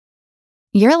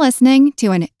You're listening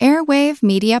to an Airwave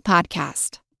Media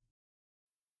Podcast.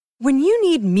 When you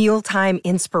need mealtime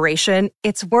inspiration,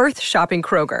 it's worth shopping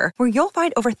Kroger, where you'll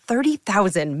find over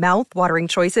 30,000 mouth-watering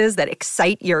choices that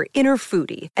excite your inner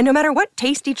foodie. And no matter what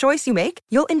tasty choice you make,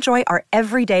 you'll enjoy our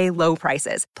everyday low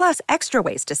prices, plus extra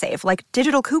ways to save, like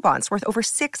digital coupons worth over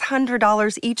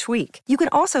 $600 each week. You can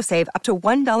also save up to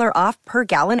 $1 off per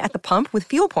gallon at the pump with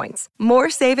fuel points.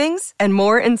 More savings and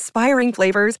more inspiring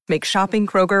flavors make shopping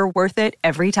Kroger worth it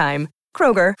every time.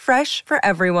 Kroger, fresh for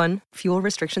everyone. Fuel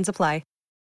restrictions apply.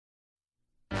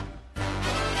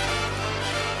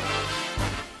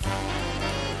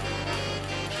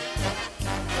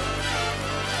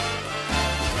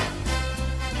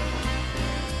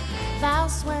 Thou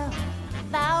swell,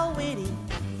 thou witty,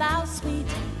 thou sweet,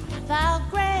 thou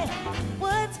grand,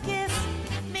 wouldst kiss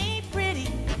me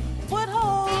pretty, would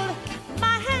hold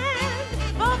my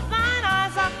hand. Both thine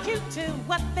eyes are cute to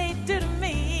what they do to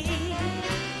me.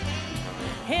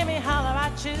 Hear me holler,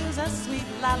 I choose a sweet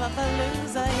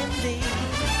lollapalooza indeed.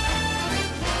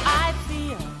 I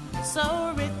feel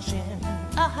so rich in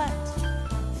a hut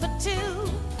for two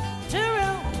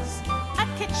rooms, a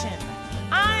kitchen,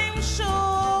 I'm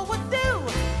sure would do.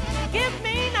 Give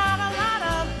me not a lot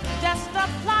of, just a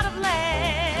plot of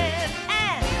land.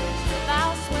 And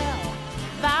thou swell,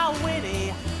 thou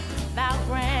witty, thou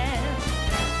grand.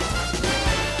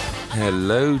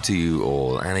 Hello to you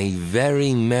all, and a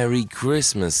very Merry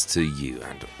Christmas to you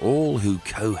and all who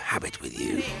cohabit with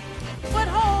you. Would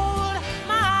hold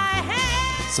my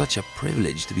hand. Such a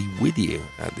privilege to be with you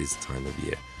at this time of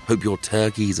year. Hope your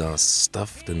turkeys are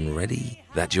stuffed and ready,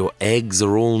 that your eggs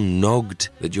are all nogged,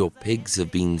 that your pigs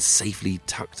have been safely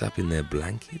tucked up in their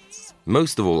blankets.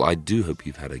 Most of all, I do hope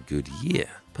you've had a good year.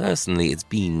 Personally, it's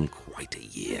been quite a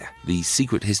year. The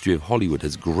secret history of Hollywood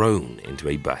has grown into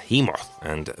a behemoth,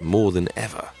 and more than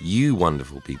ever, you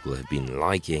wonderful people have been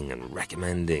liking and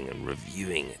recommending and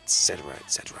reviewing, etc.,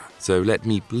 etc. So let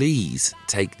me please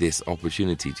take this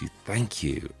opportunity to thank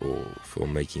you all for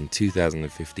making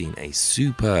 2015 a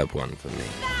superb one for me.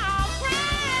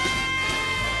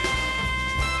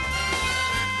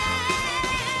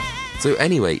 So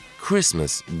anyway,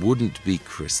 Christmas wouldn't be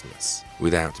Christmas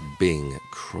without Bing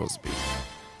Crosby.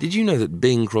 Did you know that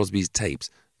Bing Crosby's tapes,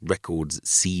 records,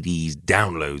 CDs,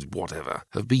 downloads, whatever,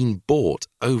 have been bought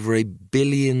over 1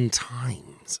 billion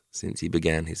times since he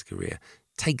began his career?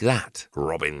 Take that,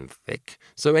 Robin Thicke.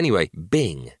 So anyway,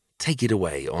 Bing, take it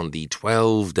away on the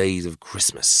 12 days of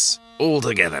Christmas. All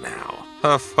together now.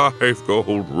 5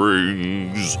 gold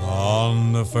rings.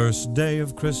 On the first day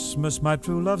of Christmas, my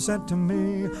true love sent to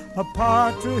me a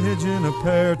partridge in a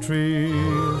pear tree.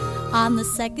 On the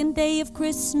second day of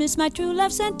Christmas, my true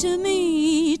love sent to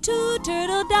me 2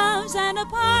 turtle doves and a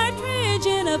partridge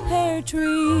in a pear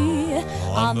tree.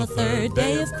 On the third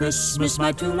day of Christmas,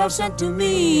 my true love sent to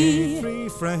me 3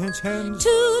 French hens,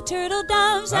 2 turtle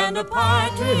doves and a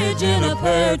partridge in a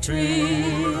pear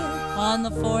tree. On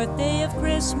the fourth day of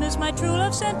Christmas, my true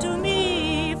love sent to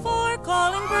me 4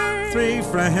 calling birds, 3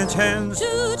 French hens,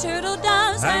 2 turtle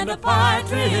doves and a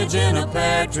partridge in a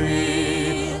pear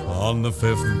tree. On the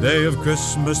 5th day of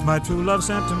Christmas, my true love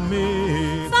sent to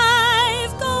me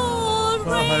 5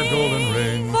 golden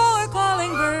rings, 4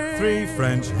 calling birds, 3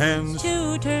 French hens,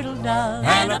 2 turtle doves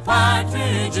And a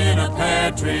partridge in a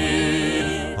pear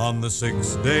tree. On the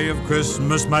 6th day of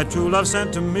Christmas, my true love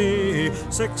sent to me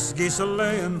 6 geese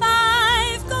a-laying,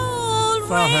 5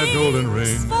 golden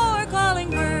rings, 4 calling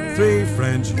birds, 3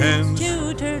 French hens,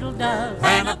 2 turtle doves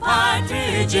And a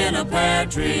partridge in a pear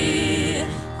tree.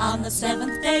 On the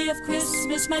 7th day of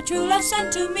Christmas, my true love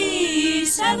sent to me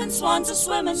 7 swans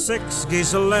a-swimming, 6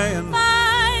 geese a-laying,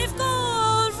 5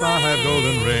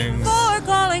 golden rings, 4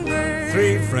 calling birds,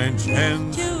 3 French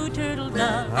hens, 2 turtle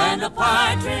doves And a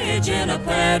partridge in a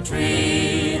pear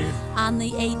tree. On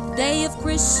the 8th day of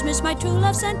Christmas, my true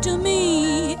love sent to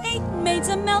me 8 maids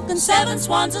a-milking, 7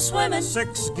 swans a-swimming,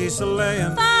 6 geese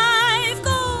a-laying, 5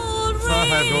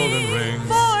 golden rings,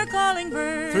 4 calling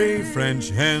birds, 3 French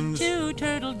hens, 2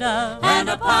 turtle doves And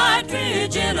a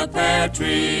partridge in a pear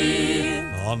tree.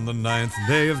 On the 9th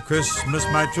day of Christmas,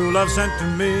 my true love sent to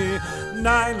me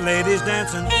 9 ladies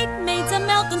dancing, 8 maids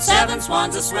a-milking, 7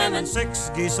 swans a-swimming, 6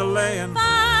 geese a-laying,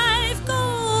 5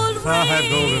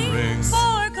 golden rings,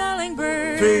 4 calling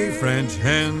birds, 3 French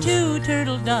hens, 2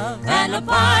 turtle doves And a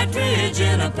partridge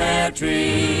in a pear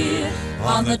tree.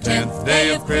 On the 10th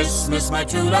day of Christmas, my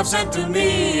true love sent to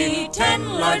me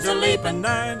 10 lords a-leaping,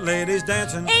 9 ladies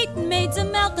dancing, 8 maids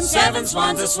a-milking, 7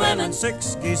 swans a-swimming,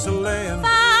 6 geese a-laying,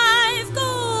 5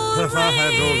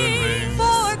 golden rings,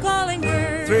 4 calling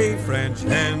birds, 3 French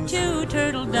hens, 2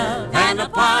 turtle doves And a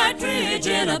partridge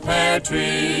in a pear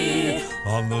tree.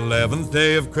 On the 11th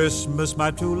day of Christmas, my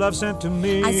true love sent to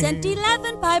me. I sent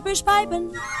 11 pipers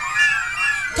piping,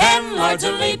 10 lords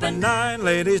a leaping, 9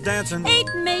 ladies dancing,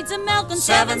 8 maids a milking,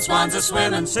 7 swans a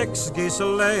swimming, 6 geese a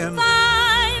laying,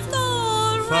 5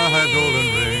 gold 5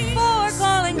 golden rings, 4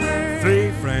 calling birds,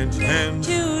 3 French hens,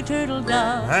 2 turtle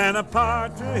doves, and a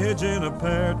partridge in a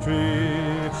pear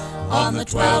tree. On the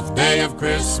 12th day of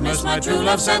Christmas, my true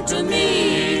love sent to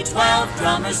me 12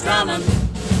 drummers drumming,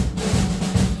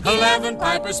 11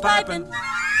 pipers piping,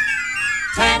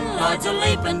 10 lords a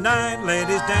leaping, 9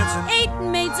 ladies dancing, 8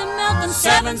 maids a milking,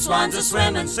 7 swans a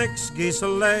swimming, 6 geese a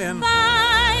laying,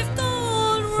 5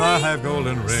 gold 5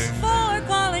 golden rings, 4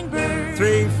 calling birds,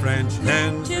 3 French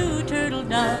hens, 2 turtle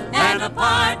doves, and a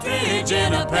partridge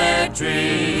in a pear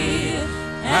tree,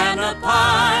 and a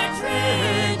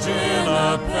partridge in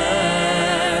a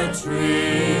pear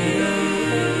tree.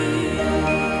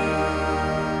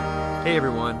 Hey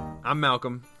everyone, I'm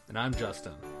Malcolm. And I'm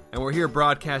Justin. And we're here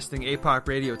broadcasting APOC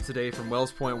Radio today from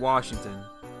Wells Point, Washington.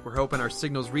 We're hoping our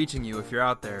signal's reaching you if you're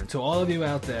out there. To all of you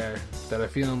out there that are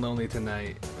feeling lonely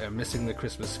tonight and missing the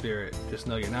Christmas spirit, just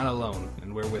know you're not alone,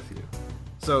 and we're with you.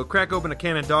 So crack open a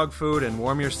can of dog food and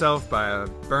warm yourself by a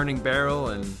burning barrel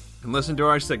and listen to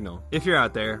our signal. If you're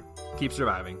out there, keep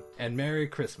surviving. And Merry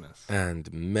Christmas. And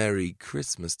Merry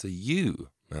Christmas to you,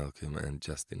 Malcolm and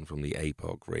Justin from the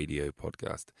APOC Radio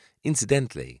podcast.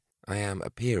 Incidentally, I am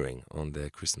appearing on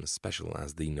their Christmas special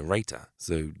as the narrator,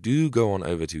 so do go on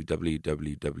over to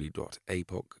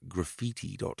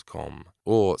www.apocgraffiti.com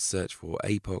or search for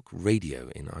APOC Radio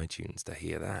in iTunes to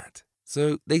hear that.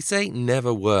 So they say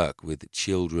never work with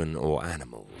children or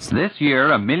animals. This year,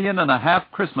 1.5 million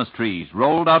Christmas trees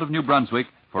rolled out of New Brunswick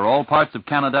for all parts of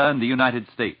Canada and the United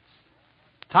States.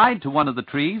 Tied to one of the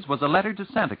trees was a letter to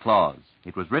Santa Claus.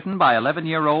 It was written by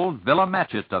 11-year-old Villa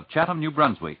Matchett of Chatham, New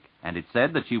Brunswick, and it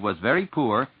said that she was very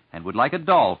poor and would like a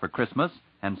doll for Christmas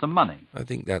and some money. I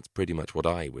think that's pretty much what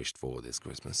I wished for this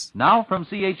Christmas. Now from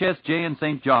CHSJ in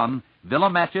St. John, Villa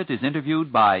Matchett is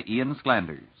interviewed by Ian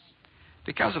Sklanders.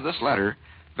 Because of this letter,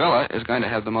 Villa is going to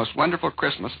have the most wonderful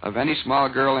Christmas of any small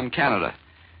girl in Canada.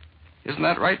 Isn't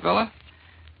that right, Villa?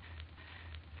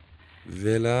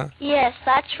 Villa? Yes,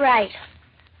 that's right.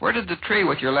 Where did the tree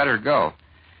with your letter go?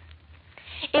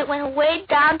 It went way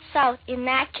down south in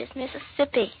Natchez,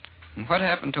 Mississippi. And what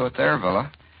happened to it there,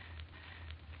 Villa?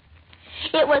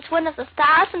 It was one of the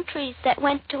 1,000 trees that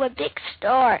went to a big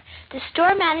store. The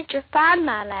store manager found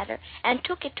my letter and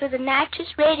took it to the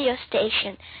Natchez radio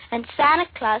station, and Santa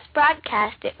Claus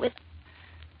broadcast it with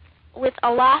a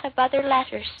lot of other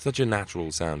letters. Such a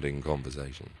natural-sounding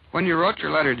conversation. When you wrote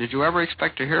your letter, did you ever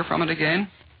expect to hear from it again?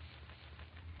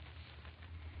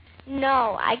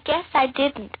 No, I guess I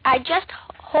didn't. I just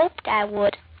hoped I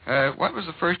would. What was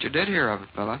the first you did hear of it,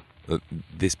 Villa?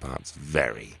 This part's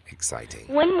very exciting.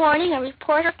 One morning, a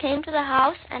reporter came to the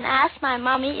house and asked my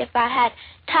mommy if I had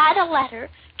tied a letter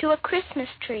to a Christmas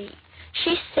tree.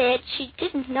 She said she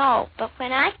didn't know, but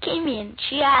when I came in,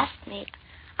 she asked me.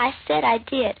 I said I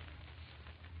did.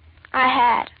 I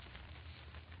had.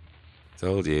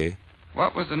 Told you.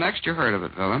 What was the next you heard of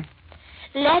it, Villa?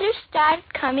 Letters started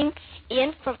coming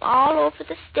in from all over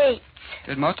the States.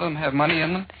 Did most of them have money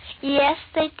in them? Yes,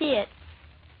 they did.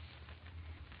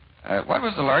 What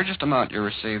was the largest amount you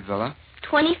received, Villa?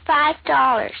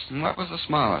 $25. And what was the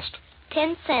smallest?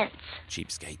 10 cents.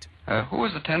 Cheapskate. Who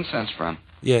was the 10 cents from?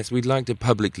 Yes, we'd like to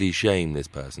publicly shame this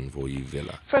person for you,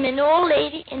 Villa. From an old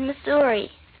lady in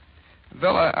Missouri.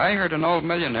 Villa, I heard an old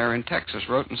millionaire in Texas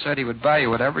wrote and said he would buy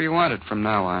you whatever you wanted from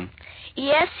now on.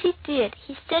 Yes, he did.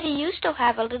 He said he used to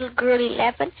have a little girl,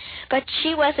 11, but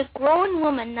she was a grown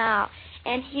woman now,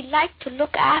 and he'd like to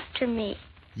look after me.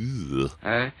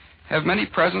 Have many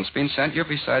presents been sent you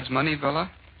besides money,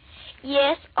 Villa?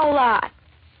 Yes, a lot.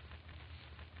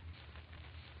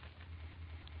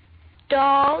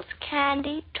 Dolls,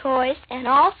 candy, toys, and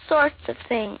all sorts of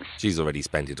things. She's already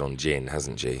spent it on gin,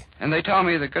 hasn't she? And they tell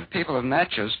me the good people of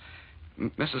Natchez,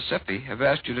 Mississippi, have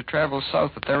asked you to travel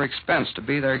south at their expense to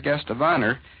be their guest of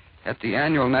honor at the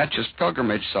annual Natchez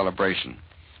Pilgrimage celebration.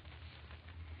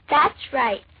 That's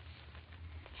right.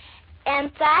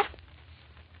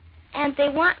 And they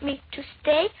want me to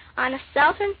stay on a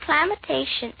southern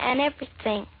plantation and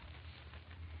everything.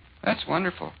 That's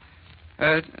wonderful.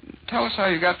 Tell us how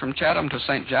you got from Chatham to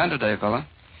St. John today, Villa.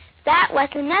 That was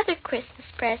another Christmas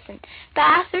present.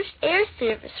 Bathurst Air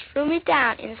Service flew me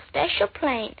down in a special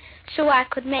plane so I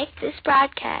could make this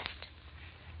broadcast.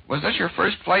 Was this your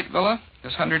first flight, Villa?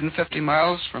 This 150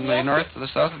 miles from the north to the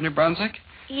south of New Brunswick?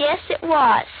 Yes, it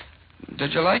was.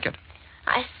 Did you like it?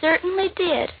 I certainly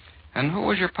did. And who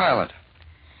was your pilot?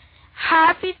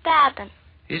 Harvey Babin.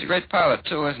 He's a great pilot,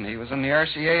 too, isn't he? He was in the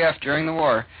RCAF during the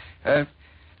war.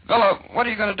 Villa, what are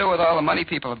you going to do with all the money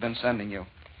people have been sending you?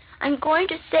 I'm going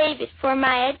to save it for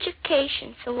my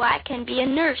education so I can be a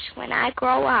nurse when I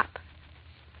grow up.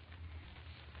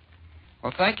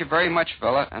 Well, thank you very much,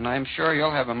 Villa, and I'm sure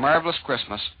you'll have a marvelous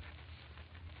Christmas.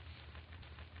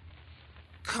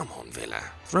 Come on, Villa.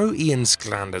 Throw Ian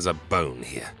Sklanders a bone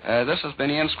here. This has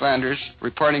been Ian Sklanders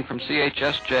reporting from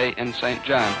CHSJ in St.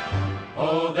 John.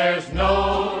 Oh, there's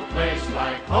no place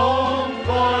like home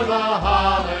for the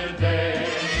holiday,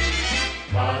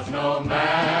 'cause no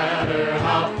matter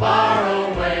how far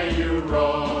away you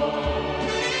roam,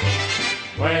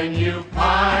 when you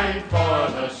pine for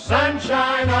the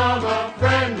sunshine of a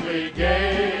friendly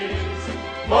gaze,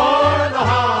 for the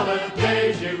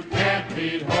holidays you can't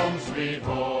beat home sweet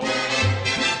home.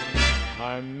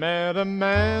 I met a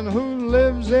man who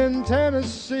lives in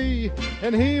Tennessee,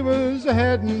 and he was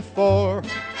heading for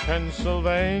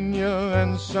Pennsylvania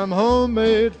and some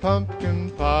homemade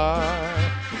pumpkin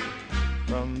pie.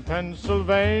 From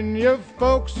Pennsylvania,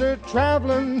 folks are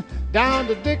traveling down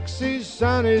to Dixie's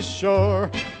sunny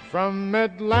shore. From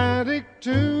Atlantic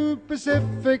to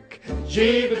Pacific,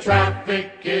 gee, the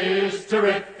traffic is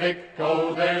terrific.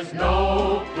 Oh, there's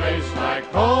no place like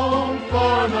home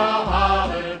for the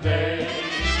holidays,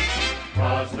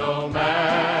 'cause no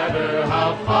matter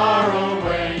how far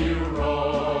away you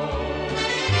roam,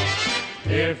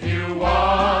 if you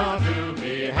want to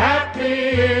be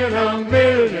happy in a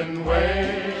million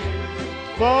ways,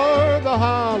 for the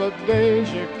holidays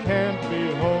you can't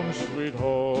be home sweet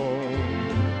home.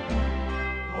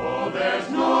 Oh, there's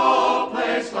no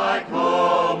place like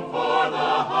home for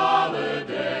the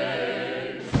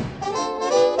holidays.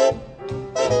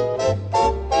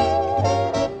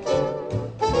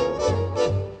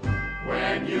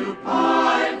 When you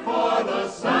pine for the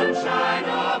sunshine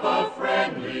of a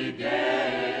friendly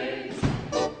gaze.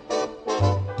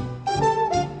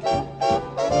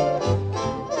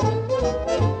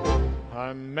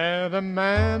 I met a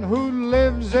man who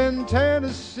lives in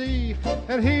Tennessee,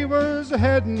 and he was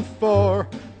heading for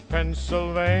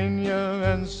Pennsylvania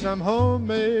and some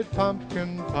homemade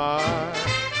pumpkin pie.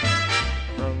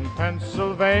 From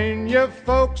Pennsylvania,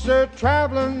 folks are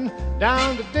traveling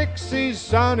down to Dixie's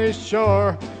sunny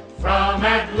shore. From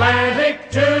Atlantic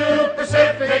to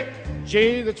Pacific,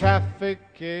 gee, the traffic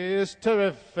is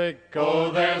terrific.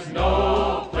 Oh, there's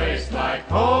no place like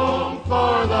home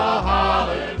for the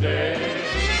holidays,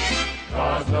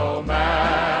 'cause no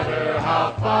matter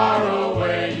how far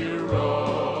away you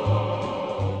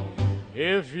roam,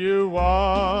 if you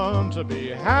want to be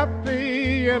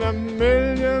happy in a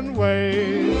million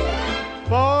ways,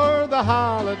 for the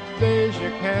holidays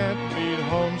you can't beat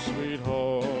home sweet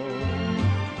home.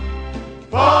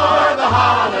 For the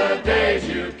holidays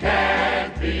you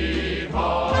can't beat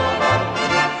home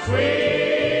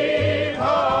sweet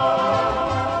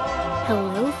home.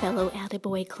 Hello, fellow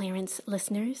Attaboy Clarence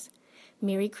listeners.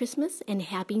 Merry Christmas and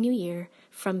Happy New Year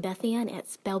from Beth Ann at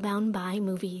Spellbound by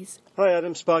Movies. Hi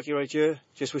Adam, Sparky right here.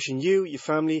 Just wishing you, your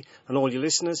family and all your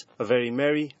listeners a very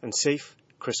merry and safe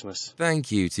Christmas.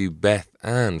 Thank you to Beth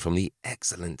Ann from the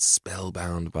excellent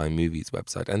Spellbound by Movies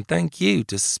website. And thank you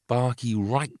to Sparky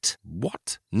Wright.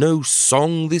 What? No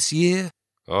song this year?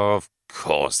 Of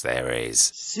course there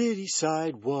is. City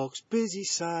sidewalks, busy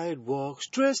sidewalks,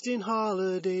 dressed in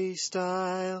holiday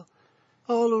style.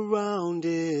 All around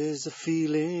is a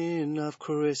feeling of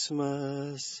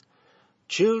Christmas.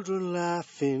 Children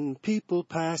laughing, people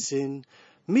passing,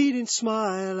 meeting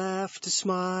smile after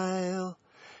smile.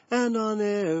 And on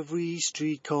every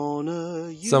street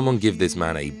corner someone give this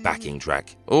man a backing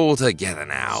track. All together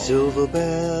now. Silver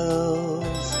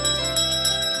bells,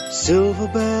 silver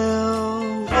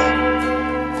bells.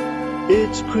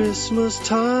 It's Christmas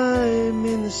time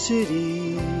in the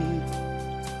city.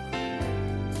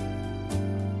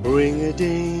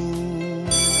 Ring-a-ding,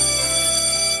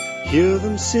 hear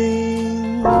them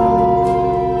sing.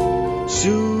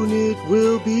 Soon it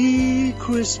will be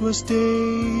Christmas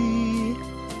Day.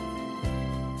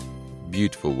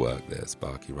 Beautiful work there,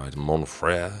 Sparky Wright. Mon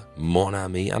frère, mon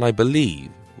ami, and I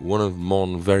believe one of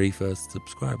Mon's very first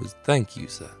subscribers. Thank you,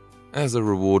 sir. As a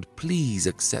reward, please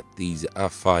accept these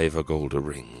 $5 gold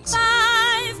rings.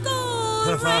 5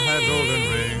 gold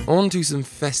rings. On to some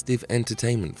festive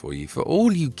entertainment for you. For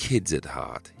all you kids at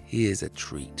heart, here's a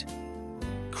treat.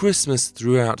 Christmas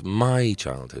throughout my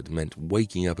childhood meant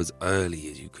waking up as early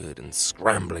as you could and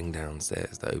scrambling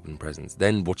downstairs to open presents,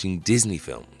 then watching Disney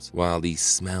films while the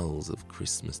smells of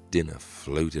Christmas dinner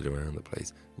floated around the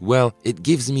place. Well, it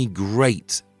gives me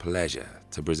great pleasure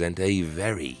to present a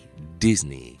very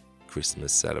Disney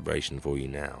Christmas celebration for you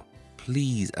now.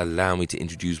 please allow me to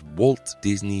introduce Walt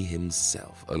Disney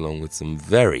himself, along with some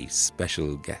very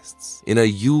special guests, in a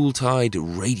Yuletide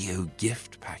radio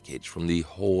gift package from the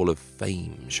Hall of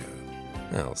Fame show.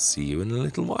 I'll see you in a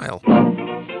little while.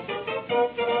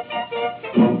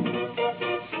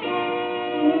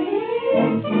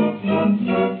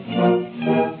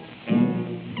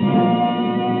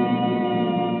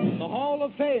 The Hall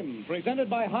of Fame, presented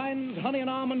by Heinz Honey and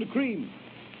Almond Cream.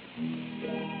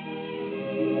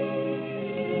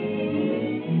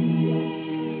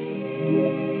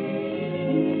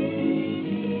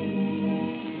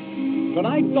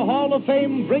 Tonight, the Hall of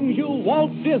Fame brings you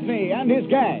Walt Disney and his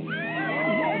gang.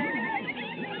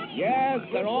 Yes,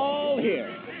 they're all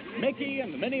here. Mickey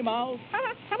and Minnie Mouse.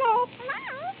 Hello.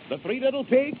 The Three Little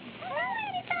Pigs.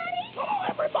 Hello,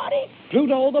 everybody.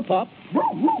 Pluto the Pup.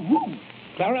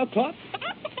 Clara Cluck.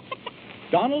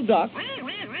 Donald Duck.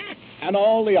 And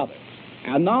all the others.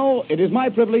 And now it is my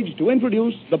privilege to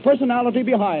introduce the personality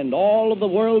behind all of the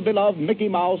world-beloved Mickey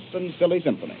Mouse and Silly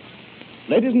Symphony.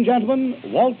 Ladies and gentlemen,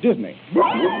 Walt Disney. That's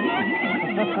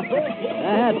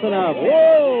enough.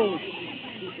 Whoa!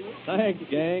 Thanks,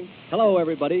 gang. Hello,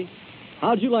 everybody.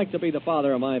 How'd you like to be the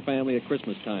father of my family at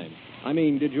Christmas time? I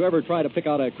mean, did you ever try to pick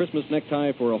out a Christmas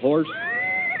necktie for a horse?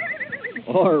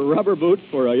 Or rubber boots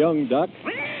for a young duck?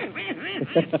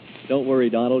 Don't worry,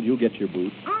 Donald. You'll get your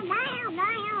boots.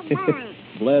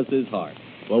 Bless his heart.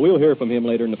 Well, we'll hear from him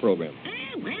later in the program.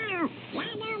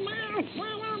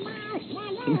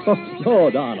 No,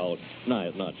 Donald.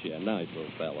 Nice, not yet. Nice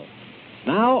little fellow.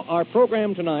 Now, our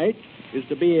program tonight is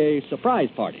to be a surprise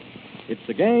party. It's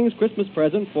the gang's Christmas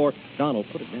present for... Donald,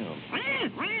 put it down.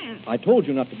 I told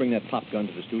you not to bring that pop gun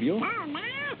to the studio.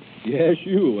 Yes,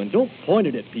 you. And don't point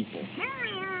it at people.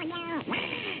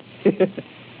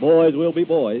 Boys will be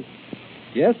boys.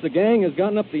 Yes, the gang has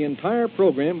gotten up the entire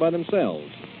program by themselves.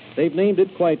 They've named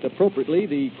it quite appropriately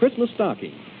the Christmas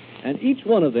Stocking. And each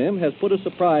one of them has put a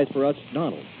surprise for us,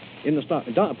 Donald, in the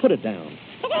stocking. Put it down.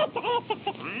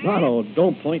 Donald,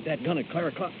 don't point that gun at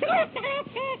Clara Cluck.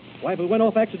 Why, if it went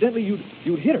off accidentally,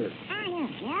 you'd hit her.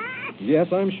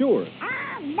 Yes, I'm sure.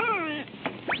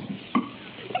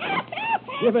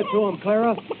 Give it to him,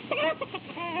 Clara.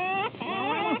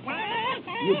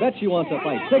 You bet she wants to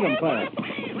fight. Sig him, Clara.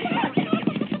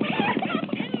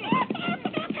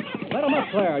 Let him up,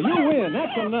 Clara. You win.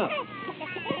 That's enough.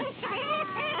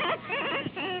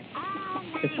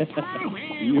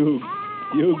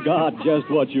 You got just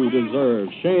what you deserve.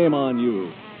 Shame on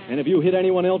you. And if you hit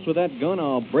anyone else with that gun,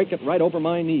 I'll break it right over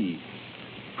my knee.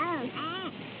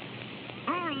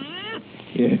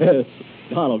 Yes.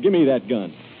 Donald, give me that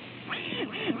gun.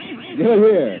 Give it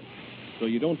here. So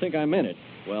you don't think I meant it.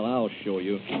 Well, I'll show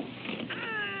you.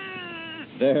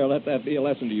 There, let that be a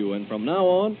lesson to you. And from now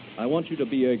on, I want you to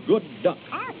be a good duck.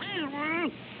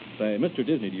 Say, Mr.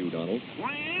 Disney to you, Donald.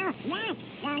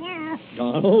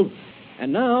 Donald.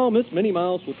 And now, Miss Minnie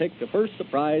Mouse will take the first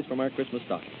surprise from our Christmas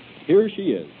stocking. Here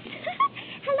she is.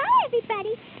 Hello,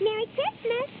 everybody. Merry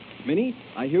Christmas. Minnie,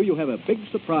 I hear you have a big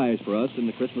surprise for us in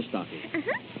the Christmas stocking.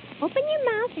 Open your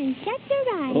mouth and shut your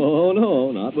eyes. Oh,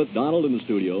 no, not with Donald in the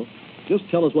studio. Just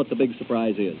tell us what the big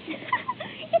surprise is.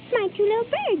 It's my two little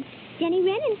birds, Jenny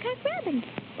Wren and Cock Robin.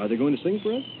 Are they going to sing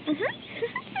for us?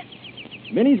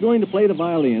 Minnie's going to play the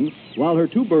violin while her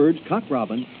two birds, Cock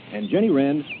Robin and Jenny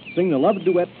Wren, sing the love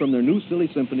duet from their new silly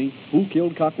symphony, Who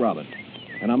Killed Cock Robin?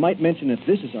 And I might mention that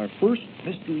this is our first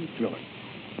mystery thriller.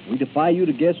 We defy you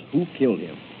to guess who killed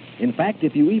him. In fact,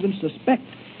 if you even suspect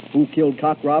who killed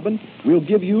Cock Robin, we'll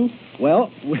give you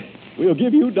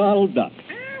Donald Duck.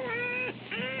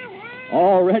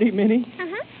 All ready, Minnie?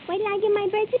 Wait till I give my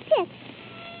birds a pick.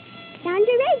 Down to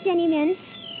red, Jenny Wren.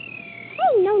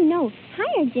 Oh, no.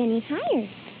 Higher, Jenny, higher.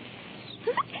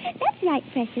 That's right,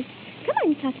 precious. Come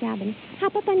on, Cock Robin.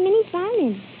 Hop up on Minnie's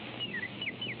violin.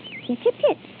 Get your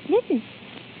pit. Listen.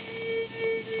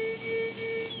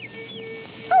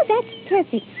 Oh, that's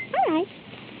perfect. All right.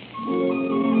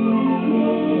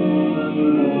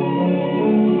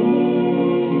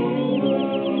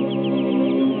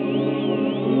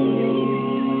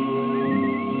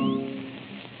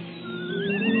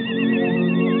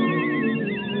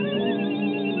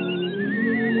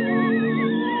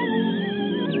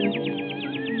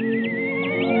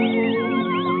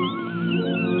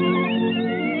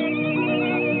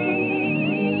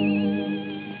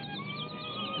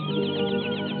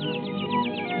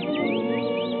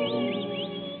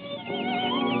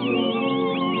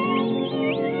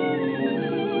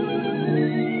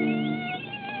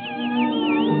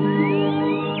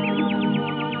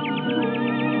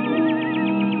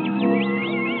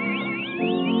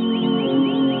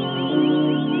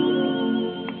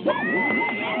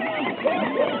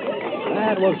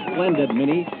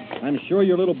 I'm sure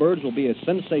your little birds will be a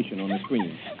sensation on the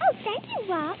screen. Oh, thank you,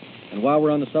 Walt. And while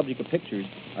we're on the subject of pictures,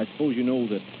 I suppose you know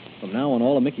that from now on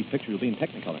all of Mickey's pictures will be in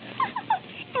Technicolor.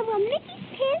 And will Mickey's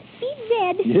pants be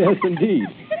red? Yes, indeed.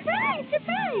 Surprise,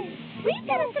 surprise. We've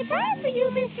got a surprise for you,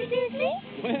 Mr. Disney.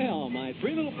 Well, my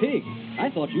three little pigs. I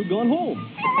thought you'd gone home.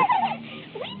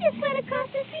 We just went across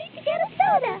the street to get a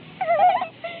soda.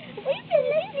 We've been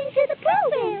listening to the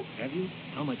program. Have you?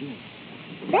 How am I doing?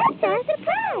 That's our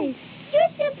surprise.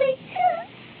 You're simply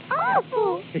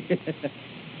awful.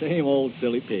 Same old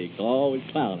silly pigs, always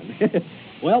clowning.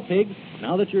 Well, pigs,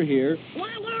 now that you're here... Oh,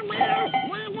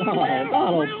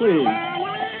 Donald, please.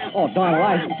 Oh, Donald,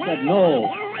 I said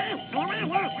no.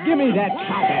 Give me that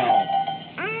cowbell.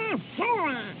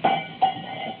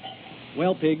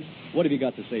 Well, pigs, what have you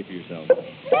got to say for yourselves?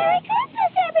 Merry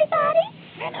Christmas, everybody.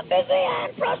 And a busy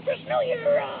and prosperous New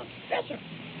Year, yes, sir.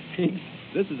 Pigs,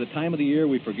 this is the time of the year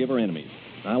we forgive our enemies.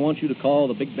 Now, I want you to call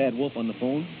the big bad wolf on the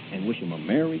phone and wish him a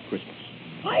Merry Christmas.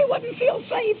 I wouldn't feel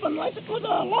safe unless it was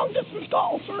a long-distance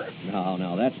call, sir.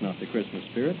 No, that's not the Christmas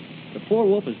spirit. The poor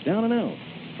wolf is down and out,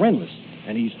 friendless,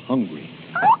 and he's hungry.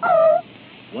 Uh-oh.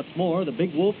 What's more, the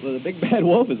big bad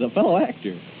wolf is a fellow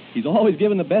actor. He's always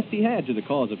given the best he had to the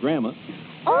cause of drama.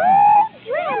 Oh,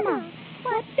 drama.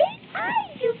 What big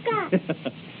eyes you've got.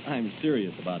 I'm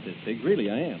serious about this, Pig.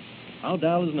 Really, I am. I'll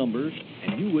dial his numbers,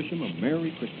 and you wish him a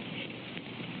Merry Christmas.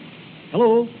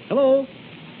 Hello? Hello?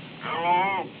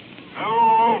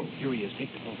 Here he is.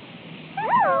 Take the phone.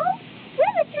 Hello?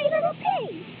 We're the three little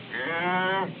pigs.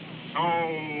 Yeah? So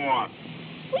what?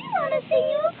 We want to sing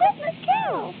you a Christmas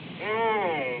carol.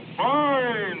 Oh,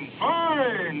 fine.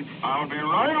 I'll be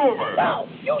right over. No,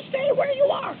 you stay where you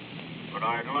are. But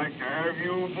I'd like to have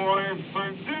you boys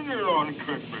for dinner on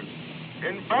Christmas.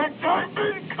 In fact, I've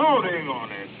been counting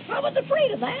on it. I was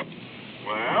afraid of that.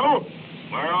 Well,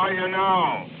 where are you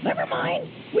now? Never mind.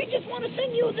 We just want to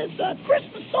sing you this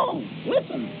Christmas song.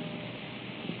 Listen.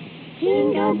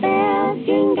 Jingle bells,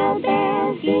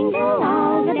 jingle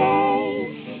all the day.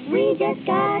 We just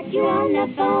got you on the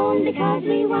phone because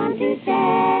we want to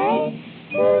say,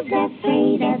 who's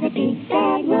afraid of the big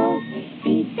bad wolf?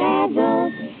 Big bad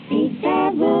wolf, big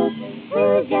bad wolf.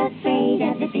 Who's afraid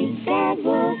of the big bad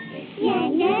wolf?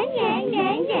 Yeah, yeah, yeah,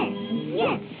 yeah, yeah,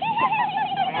 yeah.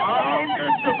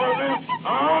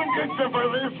 I'll get you for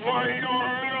this, why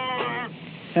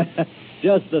you're...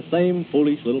 Just the same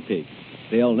foolish little pigs.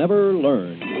 They'll never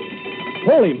learn.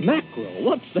 Holy mackerel,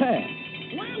 what's that?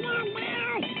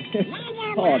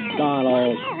 Oh,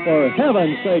 Donald, for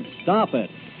heaven's sake, stop it.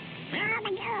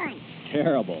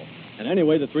 Terrible. And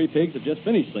anyway, the three pigs have just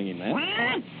finished singing that.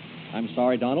 I'm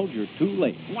sorry, Donald, you're too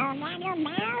late.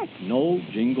 No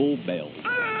jingle bells.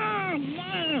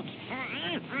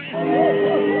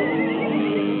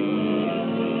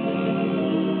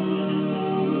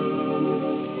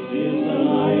 It's the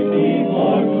night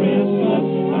before Christmas,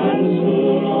 and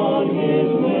soon on his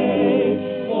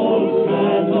way, old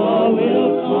Santa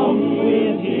will come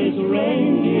with his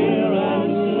reindeer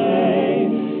and sleigh.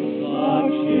 The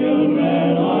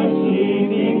children are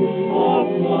sleeping all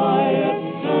quiet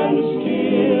and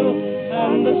still,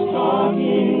 and the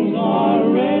stockings are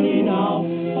ready now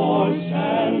for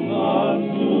Santa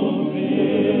to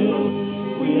fill.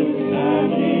 With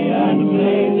candy and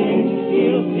playthings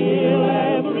he'll fill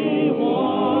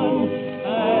everyone,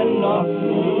 and up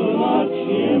to the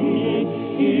chimney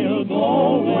he'll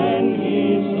go when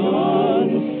he's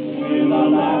done. With a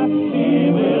laugh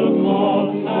he will call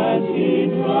as he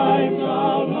drives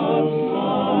out of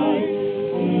sight.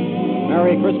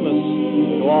 Merry Christmas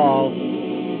to all,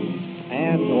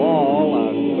 and to all a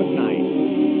good night.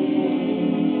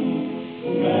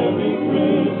 Merry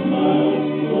Christmas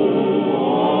to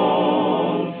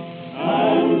all,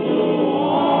 and to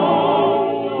all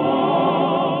a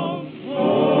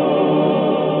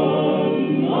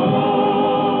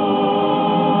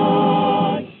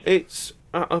good night. It's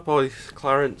Our Boy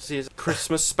Clarence's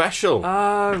Christmas special.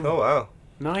 Oh, wow.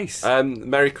 Nice.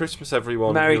 Merry Christmas,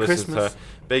 everyone. Merry who listens Christmas. to her.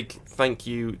 Big thank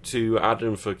you to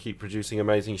Adam for keep producing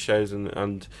amazing shows,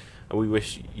 and we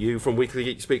wish you, from Weekly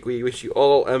Geek Speak, we wish you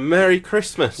all a Merry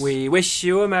Christmas. We wish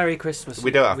you a Merry Christmas. We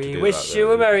don't have to We do wish that, you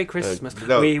though. a Merry Christmas.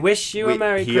 No, we wish you a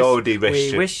Merry he Christmas. already wished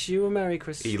We you. wish you a Merry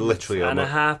Christmas. He literally and a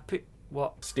almost- happy...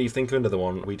 What? Steve, think of another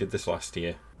one. We did this last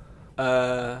year.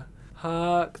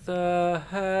 Hark the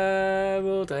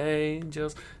herald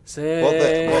angels sing, what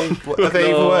are they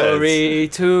even words? glory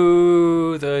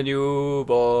to the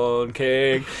newborn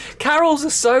King. Carols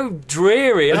are so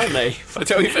dreary, aren't they? I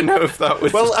don't even know if that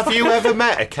was... Well, have you ever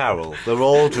met a carol? They're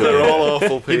all dreary. They're all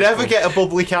awful people. You never get a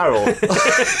bubbly carol.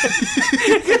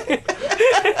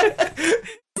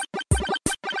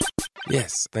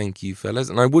 Yes, thank you, fellas.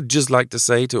 And I would just like to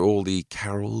say to all the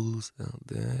carols out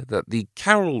there that the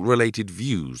carol-related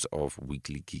views of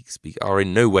Weekly Geek Speak are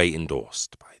in no way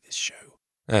endorsed by this show.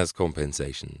 As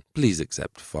compensation, please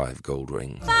accept 5 gold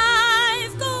rings.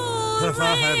 5 gold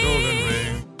golden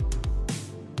rings.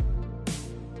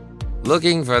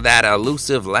 Looking for that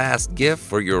elusive last gift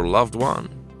for your loved one?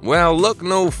 Well, look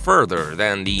no further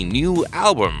than the new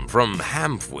album from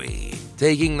Hamfway,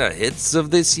 taking the hits of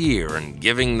this year and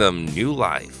giving them new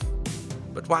life.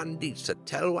 But one needs to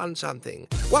tell one something.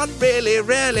 One really,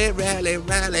 really, really,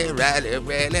 really, really,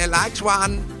 really likes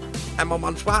one. And one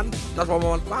wants one, that's one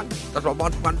wants one, that's one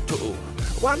wants one too.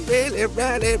 One really,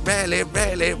 really, really,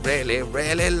 really, really,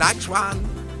 really likes one.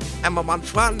 And one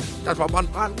wants one, that's one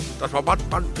wants one, that's one wants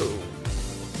one too.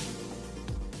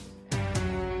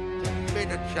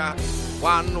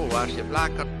 One worship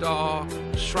like a dog,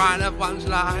 shrine of one's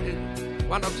life.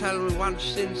 One will tell who one's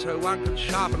sin so one can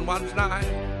sharpen one's knife.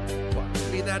 One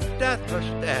will be that deathless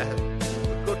death.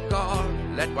 But good God,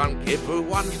 let one give through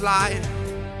one's life.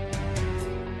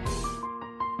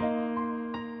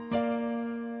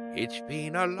 It's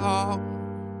been a long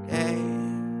day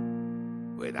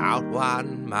without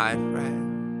one, my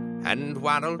friend. And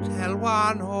one'll tell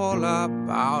one all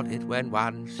about it when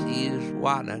one sees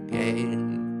one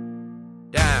again.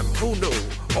 Damn, who knew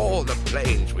all the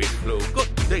planes we flew,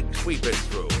 good things we've been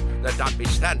through, that I'd be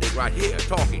standing right here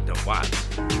talking to one.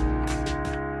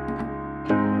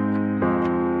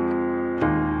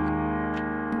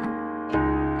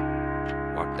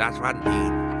 What does one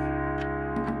mean?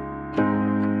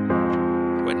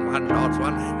 When one nods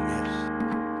one head yes,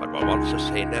 but one wants to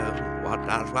say no, what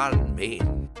does one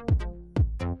mean?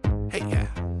 Hey, yeah.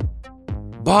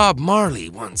 Bob Marley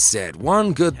once said,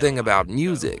 one good thing about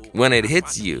music, when it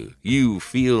hits you, you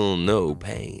feel no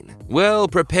pain. Well,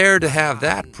 prepare to have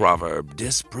that proverb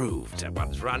disproved.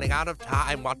 One's running out of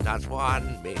time, what does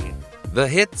one mean? The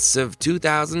hits of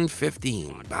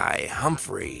 2015 by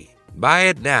Humphrey. Buy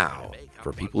it now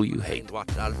for people you hate. What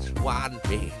does one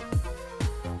mean?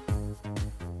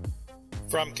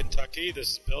 From Kentucky,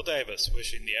 this is Bill Davis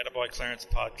wishing the Attaboy Clarence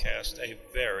podcast a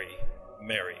very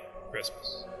Merry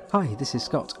Christmas. Hi, this is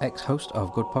Scott, ex-host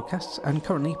of Good Podcasts and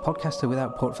currently podcaster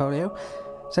without portfolio,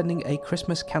 sending a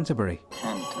Christmas Canterbury.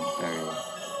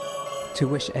 To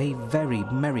wish a very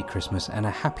Merry Christmas and a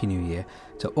Happy New Year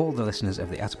to all the listeners of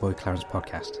the Attaboy Clarence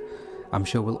podcast. I'm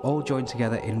sure we'll all join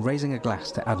together in raising a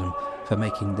glass to Adam for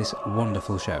making this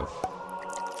wonderful show.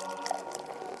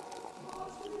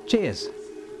 Cheers!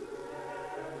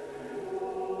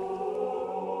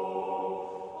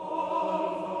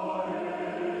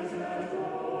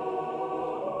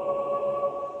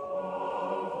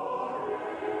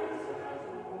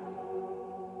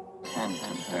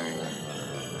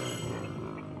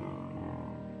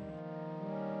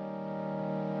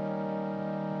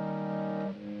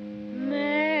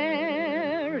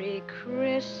 Merry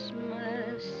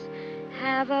Christmas.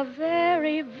 Have a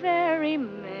very, very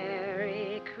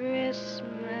Merry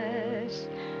Christmas.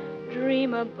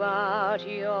 Dream about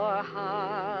your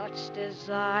heart's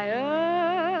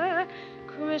desire.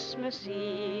 Christmas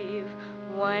Eve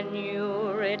when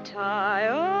you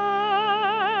retire.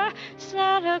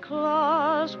 Santa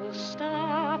Claus will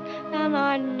stop, and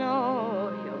I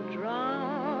know he'll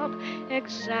drop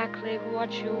exactly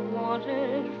what you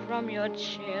wanted from your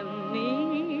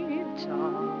chimney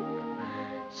top.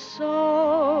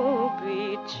 So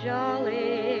be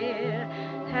jolly,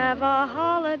 have a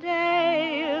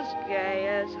holiday as gay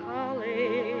as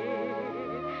holly.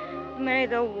 May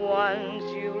the ones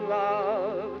you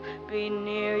love be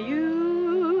near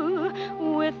you,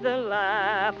 with the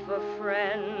laugh of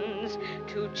friends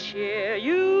to cheer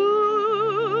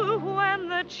you. When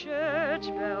the church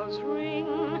bells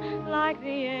ring like the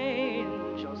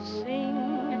angels sing,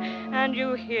 and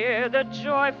you hear the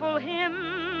joyful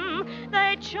hymn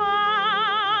they chime,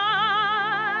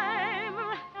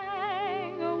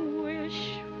 hang a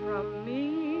wish from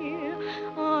me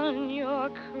on your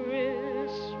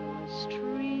Christmas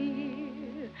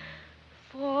tree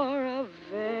for a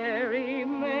very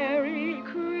Merry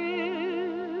Christmas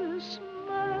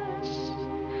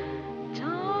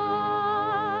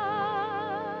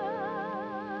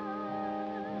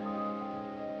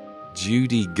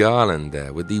Judy Garland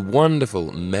there with the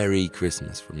wonderful Merry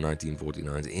Christmas from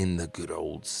 1949 in the good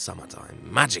old summertime.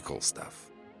 Magical stuff.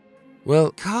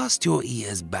 Well, cast your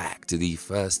ears back to the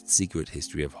first Secret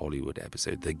History of Hollywood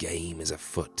episode, The Game is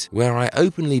Afoot, where I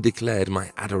openly declared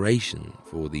my adoration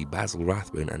for the Basil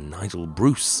Rathbone and Nigel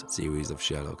Bruce series of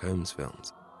Sherlock Holmes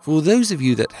films. For those of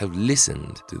you that have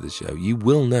listened to the show, you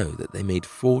will know that they made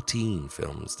 14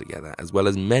 films together, as well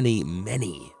as many,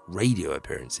 many radio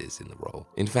appearances in the role.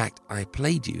 In fact, I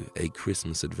played you a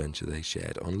Christmas adventure they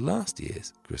shared on last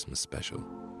year's Christmas special.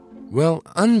 Well,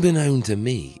 unbeknown to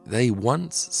me, they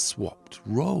once swapped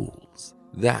roles.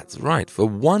 That's right, for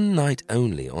one night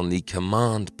only on the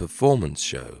Command Performance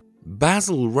Show,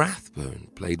 Basil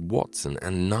Rathbone played Watson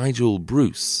and Nigel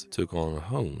Bruce took on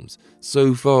Holmes.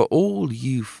 So for all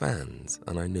you fans,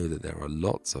 and I know that there are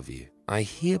lots of you, I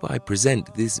hereby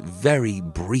present this very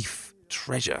brief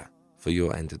treasure for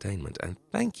your entertainment, and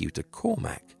thank you to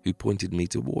Cormac, who pointed me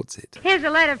towards it. Here's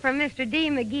a letter from Mr. D.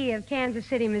 McGee of Kansas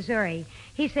City, Missouri.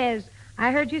 He says,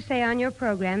 I heard you say on your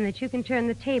program that you can turn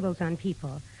the tables on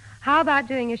people. How about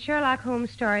doing a Sherlock Holmes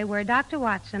story where Dr.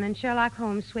 Watson and Sherlock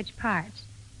Holmes switch parts?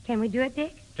 Can we do it,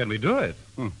 Dick? Can we do it?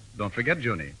 Don't forget,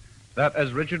 Junie, that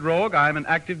as Richard Rogue, I am an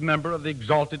active member of the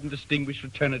exalted and distinguished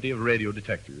fraternity of radio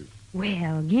detectives.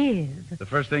 Well, give. The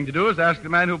first thing to do is ask the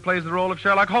man who plays the role of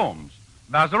Sherlock Holmes,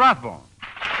 Basil Rathbone.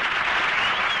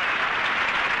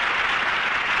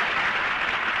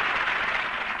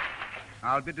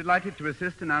 I'll be delighted to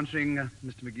assist in answering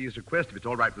Mr. McGee's request, if it's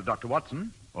all right with Dr.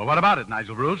 Watson. Well, what about it,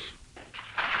 Nigel Bruce?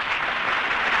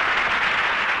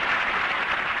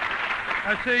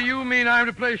 I say, you mean I'm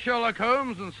to play Sherlock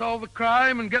Holmes and solve the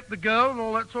crime and get the girl and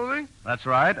all that sort of thing? That's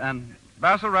right, and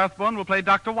Basil Rathbone will play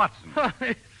Dr. Watson.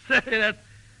 I say,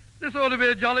 this ought to be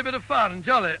a jolly bit of fun,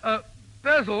 jolly.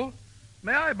 Basil,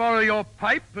 may I borrow your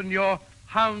pipe and your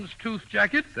houndstooth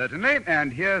jacket? Certainly,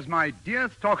 and here's my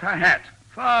deerstalker hat.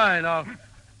 Fine,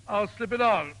 I'll slip it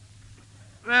on.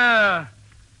 There.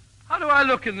 How do I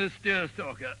look in this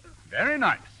deerstalker? Very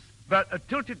nice, but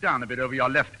tilt it down a bit over your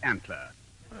left antler.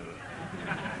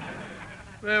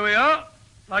 There we are.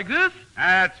 Like this?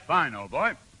 That's fine, old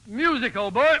boy. Music,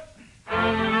 old boy.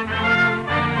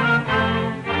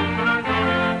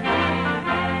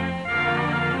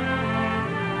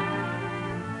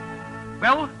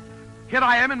 Well, here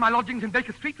I am in my lodgings in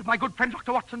Baker Street with my good friend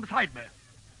Dr. Watson beside me.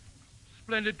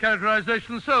 Splendid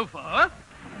characterization so far,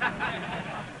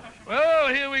 huh?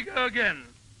 Well, here we go again.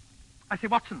 I say,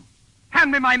 Watson,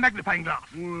 hand me my magnifying glass.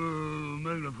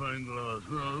 Magnifying glass.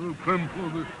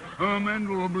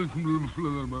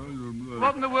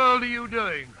 What in the world are you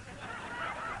doing?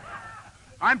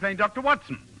 I'm playing Dr.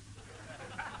 Watson.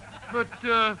 But,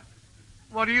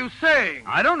 what are you saying?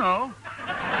 I don't know.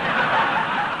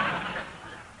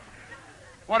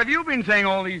 What have you been saying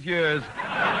all these years?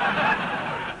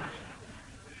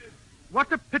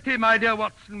 What a pity, my dear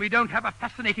Watson, we don't have a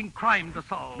fascinating crime to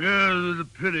solve. Yes, it's a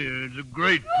pity. It's a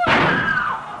great...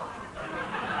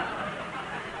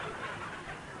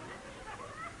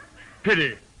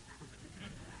 Pity.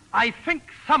 I think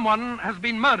someone has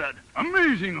been murdered.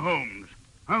 Amazing, Holmes.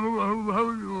 How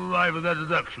did you arrive at that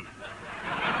deduction?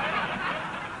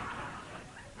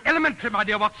 Elementary, my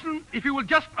dear Watson. If you will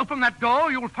just open that door,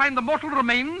 you will find the mortal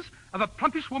remains of a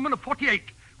plumpish woman of 48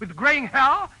 with graying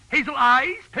hair, hazel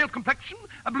eyes, pale complexion,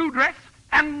 a blue dress,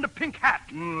 and a pink hat.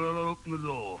 I'll open the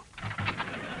door.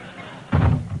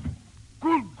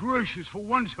 Good gracious, for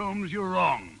once, Holmes, you're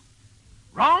wrong.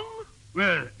 Wrong?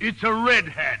 Well, it's a red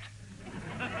hat.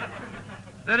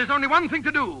 There is only one thing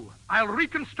to do. I'll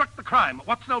reconstruct the crime.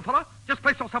 Watson, old fellow, just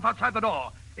place yourself outside the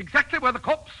door, exactly where the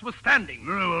corpse was standing.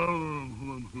 Very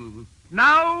well.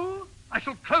 Now, I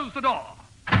shall close the door.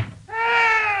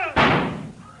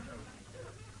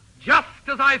 Just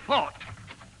as I thought.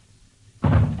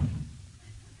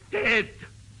 Dead.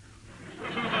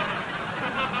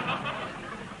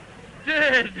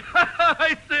 Dead.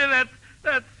 I say,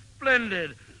 that's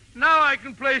splendid. Now I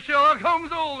can play Sherlock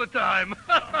Holmes all the time.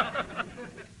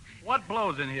 What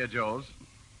blows in here, Joes?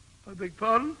 I beg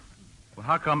pardon? Well,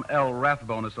 how come L.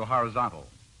 Rathbone is so horizontal?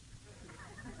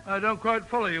 I don't quite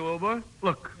follow you, old boy.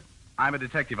 Look, I'm a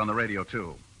detective on the radio,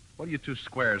 too. What are you two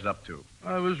squares up to?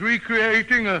 I was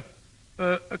recreating a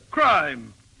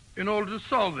crime in order to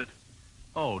solve it.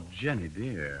 Oh, Jenny,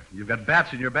 dear. You've got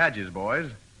bats in your badges, boys.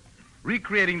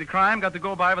 Recreating the crime, got to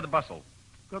go by with a bustle.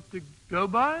 Got to go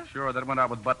by? Sure, that went out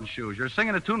with button shoes. You're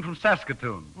singing a tune from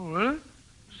Saskatoon. Oh, really?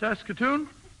 Saskatoon?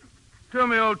 Tell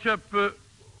me, old chap,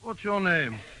 what's your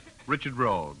name? Richard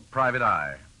Rogue, private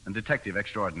eye, and detective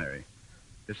extraordinary.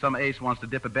 If some ace wants to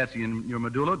dip a Betsy in your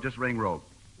medulla, just ring Rogue.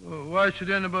 Well, why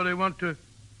should anybody want to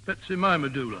Betsy my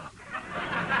medulla?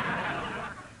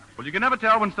 Well, you can never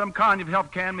tell when some con you've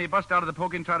helped can may bust out of the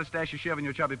poke and try to stash your shiv in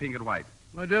your chubby pink and white.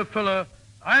 My dear fellow,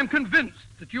 I am convinced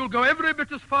that you'll go every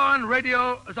bit as far in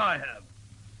radio as I have.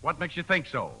 What makes you think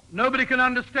so? Nobody can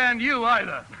understand you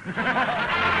either.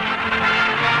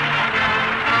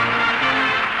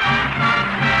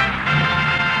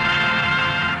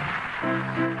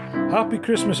 Happy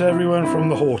Christmas, everyone, from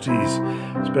the Horties,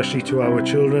 especially to our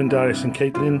children, Darius and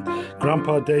Caitlin,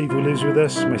 Grandpa Dave, who lives with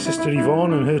us, my sister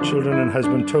Yvonne and her children and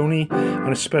husband Tony,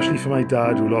 and especially for my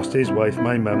dad, who lost his wife,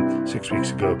 my mum, 6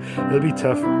 weeks ago. It'll be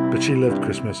tough, but she loved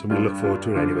Christmas, and we look forward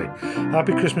to it anyway.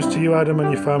 Happy Christmas to you, Adam,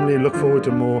 and your family, and look forward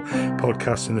to more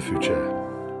podcasts in the future.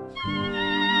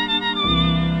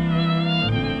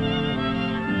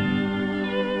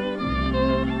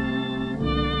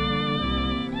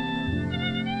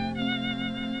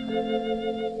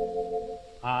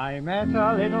 I met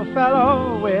a little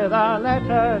fellow with a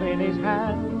letter in his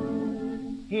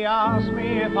hand. He asked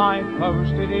me if I'd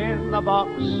post it in the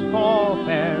box for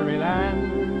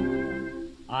Fairyland.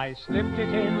 I slipped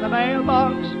it in the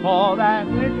mailbox for that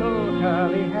little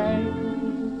curly head.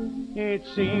 It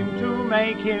seemed to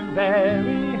make him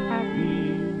very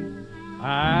happy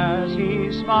as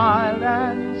he smiled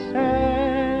and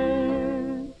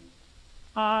said,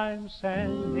 I'm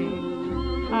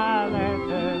sending a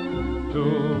letter to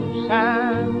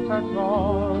Santa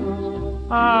Claus,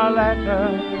 a letter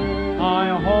I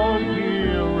hope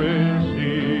he'll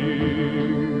receive.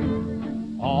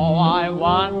 Oh, I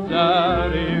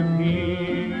wonder if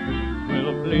he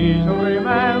will please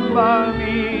remember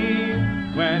me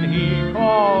when he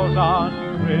calls on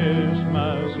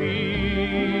Christmas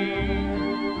Eve.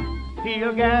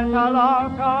 He'll get a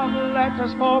lot of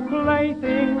letters for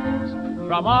playthings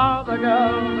from other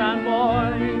girls and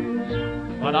boys,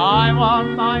 but I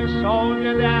want my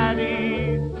soldier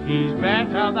daddy, he's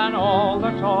better than all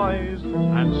the toys.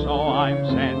 And so I'm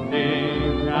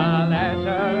sending a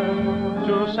letter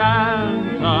to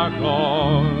Santa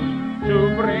Claus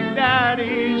to bring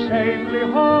daddy safely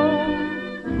home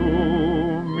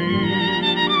to me.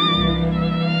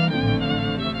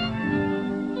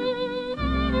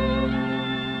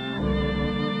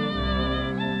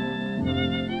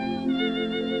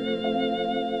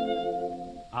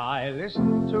 I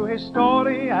listened to his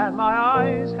story and my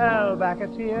eyes held back a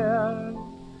tear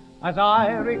as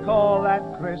I recall that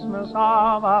Christmas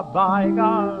of a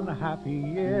bygone happy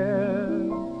year.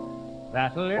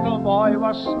 That little boy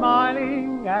was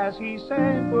smiling as he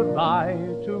said goodbye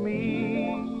to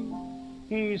me.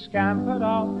 He scampered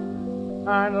off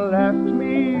and left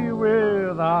me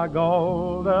with a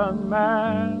golden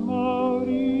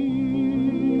memory.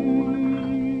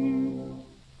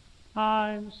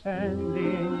 I'm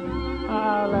sending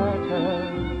a letter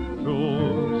to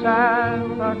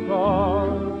Santa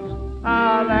Claus,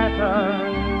 a letter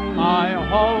I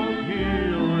hope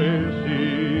he'll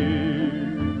receive.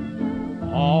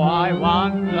 Oh, I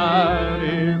wonder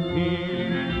if he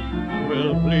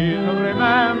will please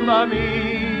remember me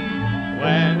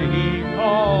when he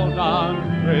calls on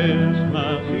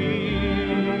Christmas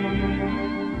Eve.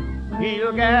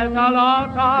 He'll get a lot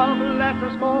of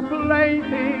letters for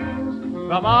playthings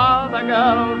from other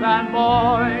girls and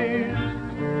boys,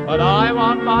 but I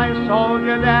want my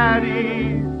soldier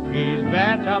daddy, he's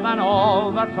better than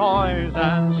all the toys.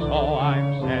 And so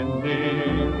I'm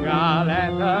sending a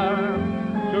letter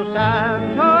to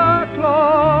Santa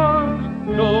Claus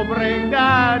to bring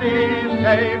daddy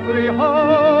safely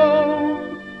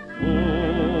home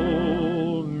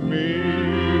to me.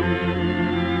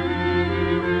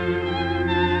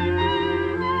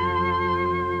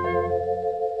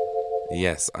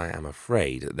 Yes, I am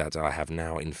afraid that I have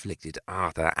now inflicted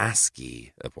Arthur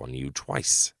Askey upon you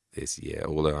twice this year,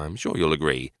 although I'm sure you'll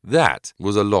agree that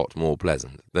was a lot more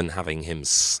pleasant than having him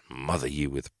smother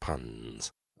you with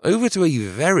puns. Over to a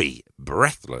very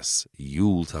breathless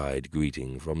Yuletide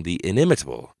greeting from the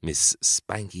inimitable Miss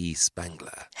Spanky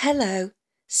Spangler. Hello,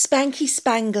 Spanky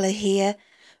Spangler here,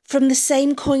 from the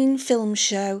Same Coin Film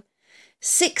Show,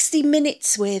 60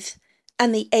 Minutes With,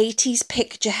 and the 80s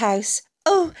Picture House.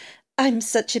 Oh, I'm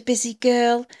such a busy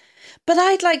girl, but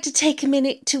I'd like to take a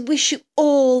minute to wish you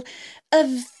all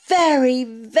a very,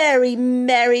 very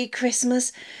Merry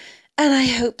Christmas, and I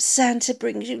hope Santa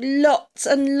brings you lots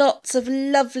and lots of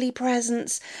lovely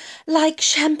presents, like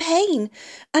champagne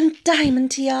and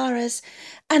diamond tiaras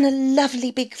and a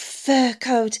lovely big fur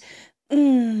coat.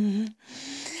 And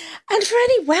for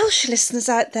any Welsh listeners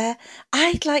out there,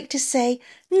 I'd like to say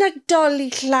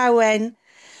Nadolig Llawen.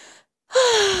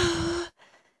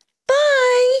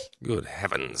 Bye! Good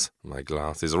heavens, my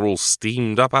glasses are all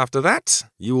steamed up after that.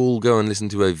 You all go and listen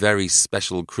to a very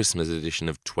special Christmas edition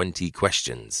of 20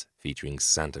 Questions, featuring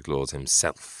Santa Claus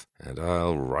himself, and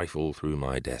I'll rifle through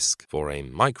my desk for a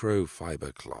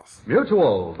microfiber cloth.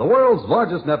 Mutual, the world's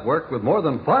largest network with more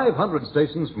than 500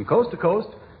 stations from coast to coast,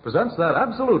 presents that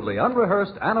absolutely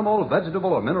unrehearsed animal,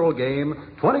 vegetable, or mineral game,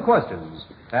 20 Questions.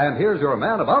 And here's your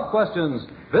man about questions,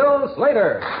 Bill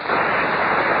Slater.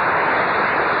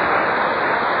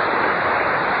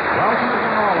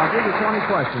 all, I'll give you 20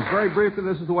 questions. Very briefly,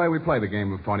 this is the way we play the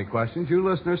game of 20 questions. You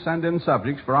listeners send in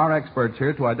subjects for our experts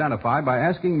here to identify by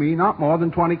asking me not more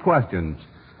than 20 questions.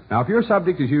 Now, if your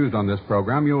subject is used on this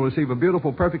program, you'll receive a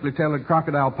beautiful, perfectly tailored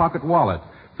crocodile pocket wallet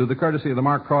through the courtesy of the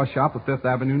Mark Cross shop of Fifth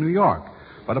Avenue, New York.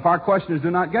 But if our questioners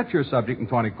do not get your subject in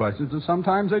 20 questions, and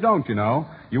sometimes they don't,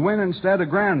 you win instead a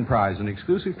grand prize, an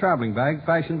exclusive traveling bag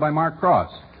fashioned by Mark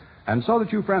Cross. And so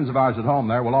that you friends of ours at home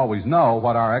there will always know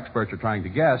what our experts are trying to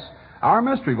guess, our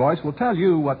mystery voice will tell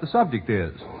you what the subject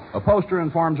is. A poster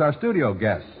informs our studio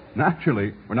guests.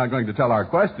 Naturally, we're not going to tell our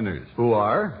questioners. Who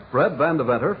are Fred Van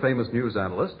Deventer, famous news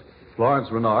analyst, Florence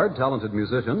Renard, talented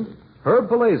musician, Herb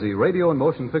Palazzi, radio and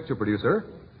motion picture producer,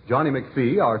 Johnny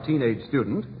McPhee, our teenage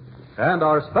student, and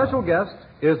our special guest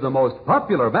is the most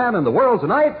popular man in the world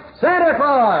tonight, Santa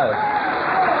Claus!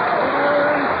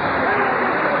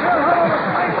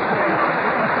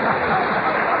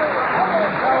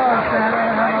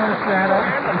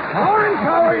 Lawrence,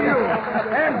 how are you?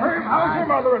 And Herb, how's your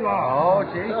mother-in-law? Oh,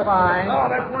 she's fine. Oh,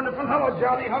 that's wonderful. Hello,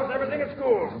 Johnny. How's everything at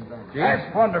school?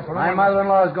 That's wonderful. My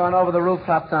mother-in-law is going over the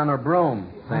rooftops on her broom.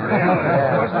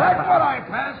 Was that what I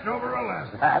passed over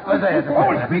Alaska? That was it.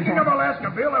 Oh, speaking of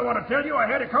Alaska, Bill, I want to tell you I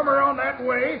had to come around that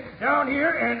way down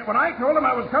here, and when I told them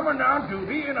I was coming down to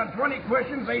be in on 20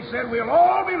 questions, they said we'll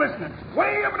all be listening.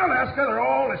 Way up in Alaska, they're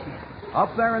all listening.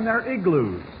 Up there in their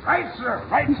igloos. Right, sir.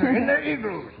 Right, sir. In their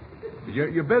igloos.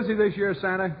 You're busy this year,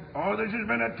 Santa? Oh, this has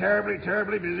been a terribly,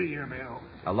 terribly busy year, Bill.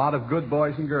 A lot of good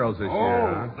boys and girls this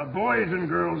year, huh? The boys and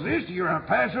girls this year are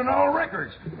passing all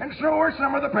records, and so are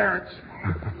some of the parents.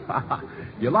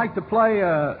 You like to play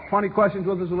 20 questions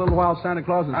with us a little while, Santa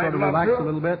Claus, and sort of relax a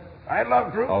little bit? I'd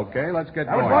love to. Okay, let's get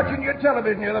I going. was watching your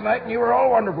television the other night, and you were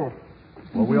all wonderful.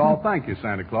 Well, we all thank you,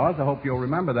 Santa Claus. I hope you'll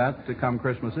remember that to come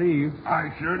Christmas Eve.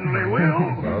 I certainly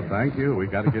will. Well, thank you. We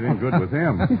got to get in good with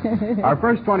him. Our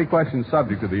first 20 question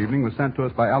subject of the evening was sent to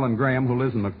us by Ellen Graham, who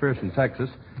lives in McPherson, Texas.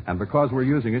 And because we're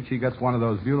using it, she gets one of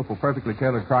those beautiful, perfectly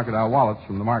tailored crocodile wallets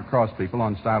from the Mark Cross people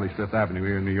on stylish Fifth Avenue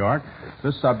here in New York.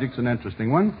 This subject's an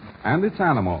interesting one, and it's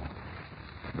animal.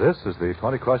 This is the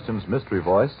 20 Questions mystery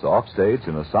voice off stage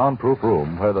in a soundproof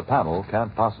room where the panel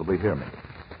can't possibly hear me.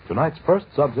 Tonight's first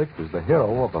subject is the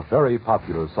hero of a very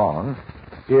popular song.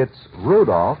 It's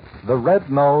Rudolph the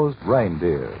Red-Nosed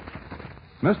Reindeer.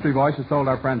 Mystery Voice has told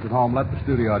our friends at home, let the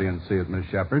studio audience see it, Miss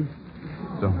Shepard.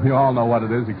 So we all know what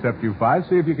it is except you five.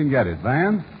 See if you can get it.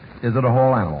 Van? Is it a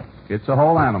whole animal? It's a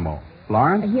whole animal.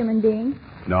 Florence? A human being?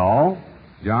 No.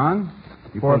 John?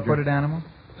 Four-footed animal?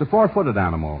 It's a four-footed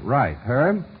animal. Right.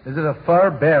 Herb? Is it a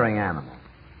fur-bearing animal?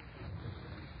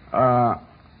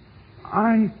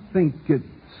 I think its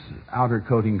outer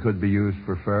coating could be used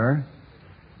for fur.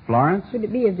 Florence? Would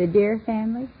it be of the deer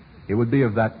family? It would be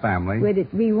of that family. Would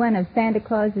it be one of Santa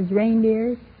Claus's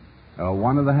reindeers?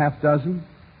 One of the half dozen?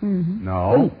 Mm-hmm.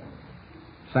 No.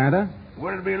 8. Santa?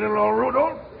 Would it be little old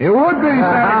Rudolph? It would be,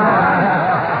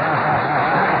 Santa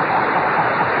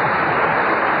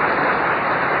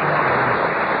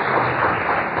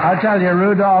I'll tell you,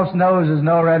 Rudolph's nose is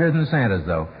no redder than Santa's,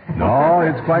 though. No,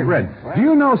 it's quite red. Do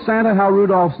you know, Santa, how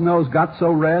Rudolph's nose got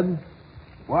so red?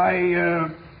 Why,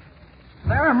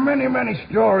 there are many, many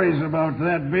stories about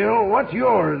that, Bill. What's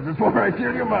yours before I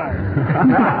tell you mine?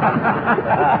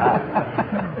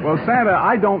 Well, Santa,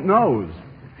 I don't nose.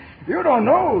 You don't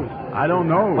nose? I don't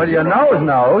know. Well, your nose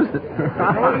knows.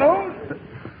 Your nose?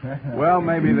 Well,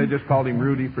 maybe they just called him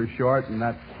Rudy for short, and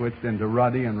that switched into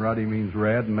Ruddy, and Ruddy means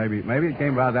red, and maybe it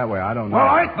came about that way. I don't know. Well,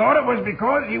 I thought it was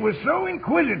because he was so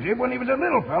inquisitive when he was a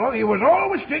little fellow. He was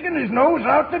always sticking his nose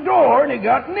out the door, and he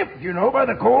got nipped, by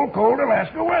the cold, cold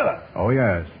Alaska weather. Oh,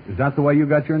 yes. Is that the way you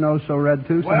got your nose so red,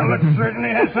 too, Santa? Well, it certainly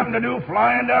has something to do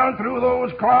flying down through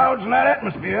those clouds and that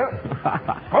atmosphere.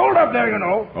 Hold up there,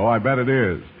 Oh, I bet it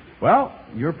is. Well,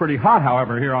 you're pretty hot,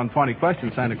 however, here on 20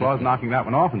 Questions, Santa Claus, knocking that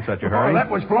one off in such a hurry. Well, that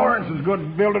was Florence's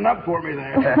good building up for me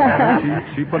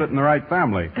there. She put it in the right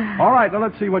family. All right, now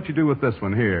let's see what you do with this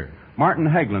one here. Martin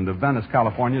Hegland of Venice,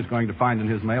 California, is going to find in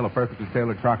his mail a perfectly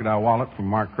tailored crocodile wallet from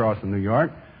Mark Cross in New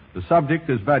York. The subject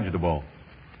is vegetable.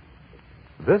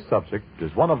 This subject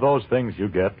is one of those things you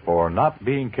get for not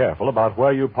being careful about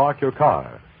where you park your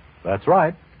car. That's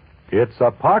right. It's a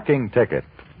parking ticket.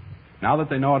 Now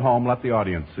that they know at home, let the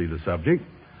audience see the subject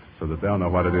so that they'll know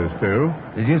what it is, too.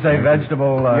 Did you say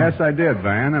vegetable? Yes, I did,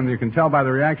 Van, and you can tell by the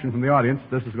reaction from the audience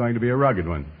this is going to be a rugged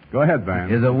one. Go ahead,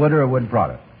 Van. Is it wood or a wood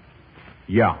product?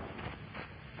 Yeah.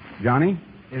 Johnny?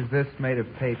 Is this made of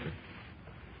paper?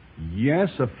 Yes,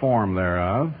 a form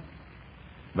thereof.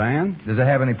 Van? Does it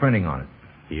have any printing on it?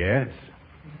 Yes.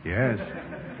 Yes.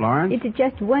 Florence? Is it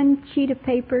just one sheet of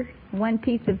paper? one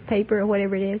piece of paper or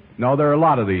whatever it is? No, there are a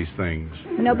lot of these things.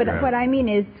 No, but what I mean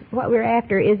is, what we're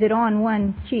after, is it on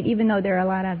one sheet, even though there are a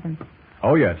lot of them?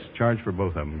 Oh, yes. Charge for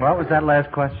both of them. What was that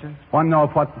last question? Want to know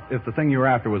if the thing you were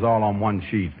after was all on one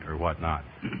sheet or whatnot.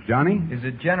 Johnny? Is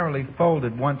it generally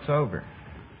folded once over?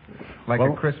 Like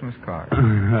a Christmas card?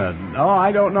 No,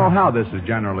 I don't know how this is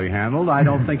generally handled. I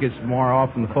don't think it's more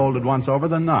often folded once over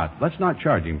than not. Let's not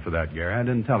charge him for that, Gary. I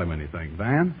didn't tell him anything.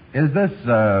 Van? Is this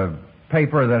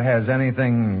paper that has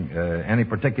anything, any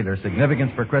particular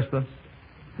significance for Christmas?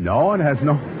 No, it has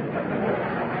no...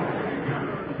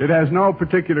 It has no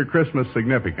particular Christmas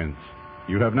significance.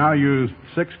 You have now used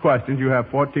 6 questions. You have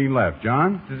 14 left.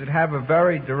 John? Does it have a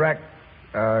very direct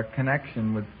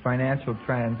connection with financial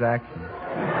transactions?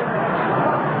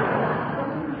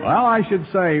 Well, I should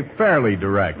say fairly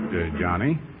direct,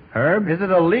 Johnny. Herb? Is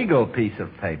it a legal piece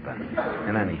of paper,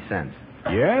 in any sense?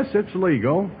 Yes, it's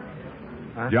legal.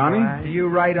 Johnny? Do you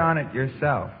write on it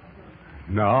yourself?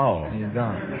 No. You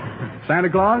don't. Santa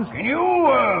Claus? Can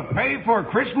you pay for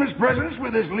Christmas presents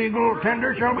with this legal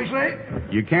tender, shall we say?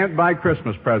 You can't buy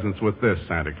Christmas presents with this,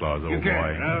 Santa Claus, old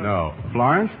boy. No.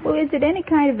 Florence? Well, is it any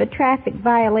kind of a traffic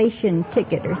violation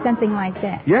ticket or something like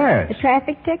that? Yes. A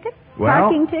traffic ticket? Well,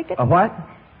 parking ticket? A what?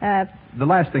 The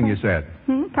last thing you said.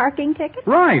 Parking ticket?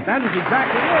 Right. That is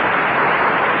exactly it.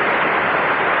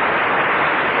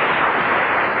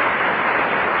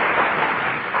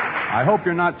 I hope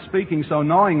you're not speaking so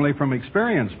knowingly from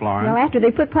experience, Florence. Well, after they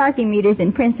put parking meters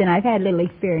in Princeton, I've had little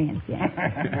experience, yes.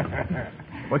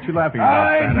 What you laughing about,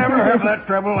 I Santa? never have that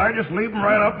trouble. I just leave them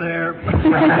right up there.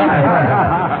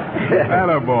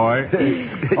 Attaboy.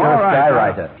 You're a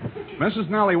skywriter. Mrs.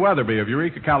 Nellie Weatherby of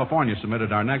Eureka, California,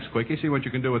 submitted our next quickie. See what you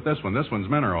can do with this one. This one's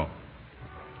mineral.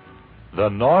 The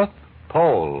North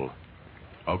Pole.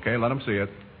 Okay, let them see it.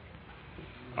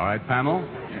 All right, panel,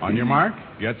 on your mark,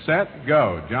 get set,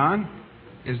 go. John?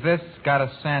 Is this got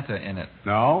a Santa in it?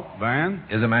 No. Van?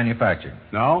 Is it manufactured?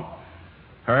 No.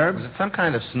 Herb? Is it some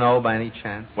kind of snow by any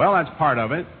chance? Well, that's part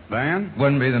of it. Van?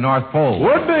 Wouldn't be the North Pole.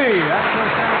 Would be. That's where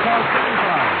Santa Claus came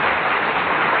from.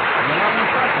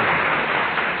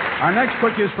 Our next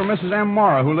quickie is from Mrs. M.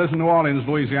 Mora, who lives in New Orleans,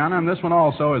 Louisiana, and this one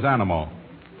also is animal.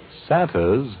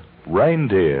 Santa's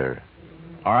reindeer.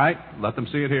 All right, let them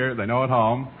see it here. They know at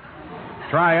home.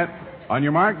 Try it. On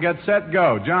your mark, get set,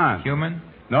 go. John? Human?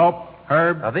 Nope.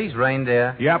 Herb? Are these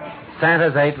reindeer? Yep.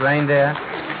 Santa's 8 reindeer?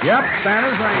 Yep,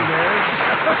 Santa's reindeer.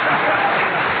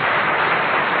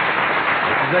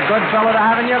 This is a good fellow to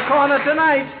have in your corner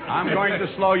tonight. I'm going to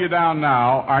slow you down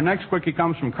now. Our next quickie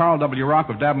comes from Carl W. Rock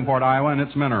of Davenport, Iowa, and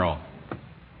it's mineral.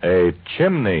 A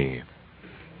chimney.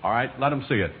 All right, let them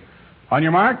see it. On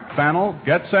your mark, panel,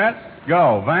 get set,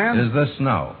 go. Van? Is this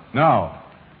snow? No.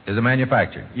 Is it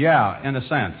manufactured? Yeah, in a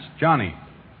sense. Johnny?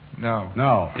 No.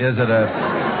 No. Is it a...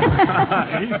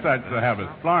 He starts to have it.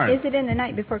 Florence? Is it in the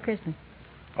night before Christmas?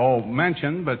 Oh,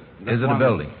 mentioned, but... Is it a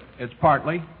building? It's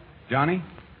partly. Johnny?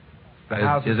 The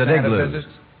house is it igloos?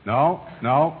 No.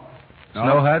 Snow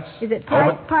huts? Is it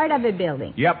part of a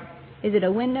building? Yep. Is it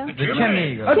a window? The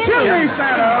chimney. A chimney,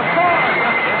 Santa, of course!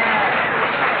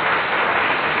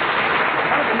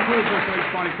 That concludes this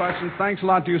week's 20 questions. Thanks a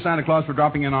lot to you, Santa Claus, for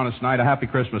dropping in on us tonight. A happy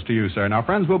Christmas to you, sir. Now,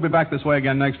 friends, we'll be back this way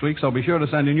again next week, so be sure to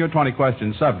send in your 20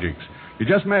 questions subjects. You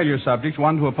just mail your subjects,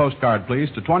 one to a postcard, please,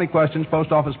 to 20 Questions,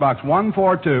 Post Office Box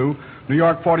 142, New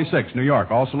York 46, New York.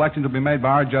 All selections will be made by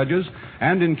our judges,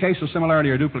 and in case of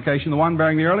similarity or duplication, the one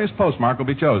bearing the earliest postmark will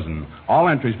be chosen. All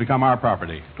entries become our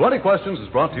property. 20 Questions is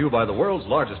brought to you by the world's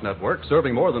largest network,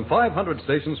 serving more than 500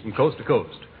 stations from coast to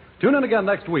coast. Tune in again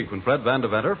next week when Fred Van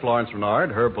Deventer, Florence Renard,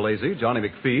 Herb Palazzi, Johnny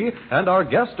McPhee, and our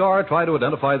guest star try to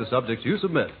identify the subjects you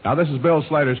submit. Now, this is Bill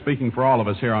Slater speaking for all of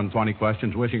us here on 20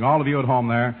 Questions, wishing all of you at home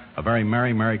there a very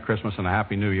merry, Merry Christmas and a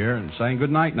Happy New Year, and saying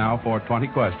good night now for 20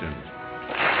 Questions.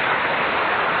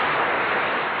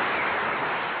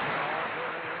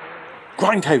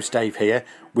 Grindhouse Dave here,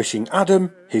 wishing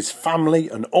Adam, his family,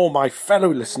 and all my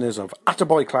fellow listeners of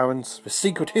Attaboy Clarence, The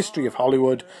Secret History of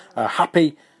Hollywood, a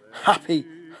happy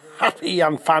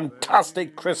and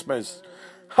fantastic Christmas.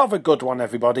 Have a good one,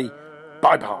 everybody.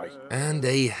 Bye-bye. And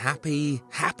a happy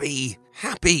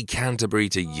Canterbury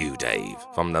to you, Dave,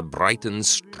 from the Brighton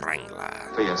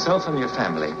Strangler. For yourself and your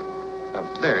family, a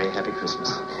very happy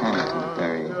Christmas.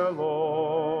 Canterbury.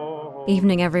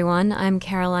 Evening, everyone. I'm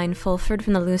Caroline Fulford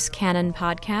from the Loose Cannon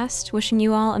podcast, wishing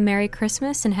you all a Merry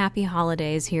Christmas and Happy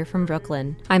Holidays here from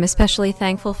Brooklyn. I'm especially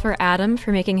thankful for Adam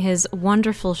for making his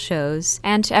wonderful shows,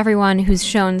 and to everyone who's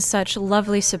shown such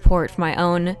lovely support for my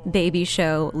own baby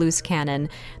show, Loose Cannon,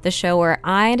 the show where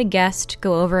I and a guest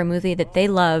go over a movie that they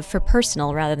love for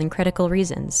personal rather than critical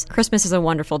reasons. Christmas is a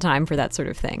wonderful time for that sort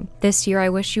of thing. This year, I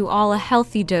wish you all a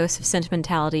healthy dose of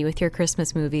sentimentality with your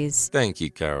Christmas movies. Thank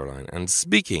you, Caroline. And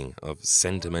speaking of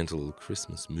sentimental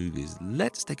Christmas movies,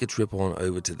 let's take a trip on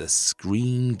over to the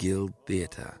Screen Guild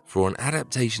Theatre for an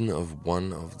adaptation of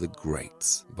one of the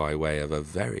greats by way of a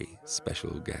very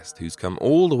special guest who's come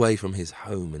all the way from his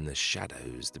home in the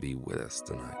shadows to be with us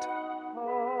tonight.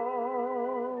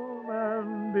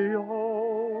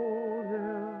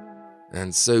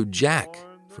 And so, Jack,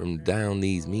 from Down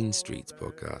These Mean Streets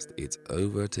podcast, it's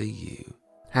over to you.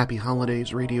 Happy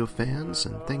holidays, radio fans,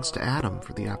 and thanks to Adam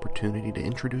for the opportunity to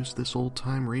introduce this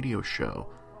old-time radio show.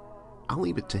 I'll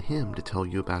leave it to him to tell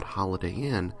you about Holiday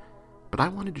Inn, but I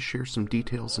wanted to share some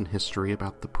details and history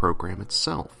about the program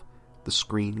itself, the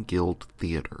Screen Guild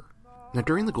Theatre. Now,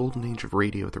 during the golden age of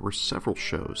radio, there were several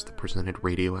shows that presented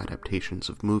radio adaptations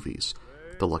of movies.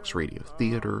 The Lux Radio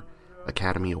Theatre,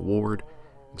 Academy Award,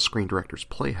 and Screen Directors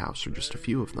Playhouse are just a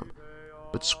few of them.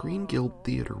 But Screen Guild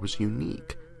Theatre was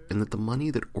unique in that the money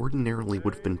that ordinarily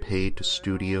would have been paid to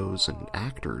studios and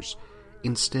actors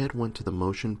instead went to the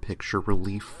Motion Picture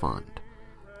Relief Fund.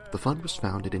 The fund was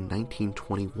founded in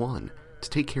 1921 to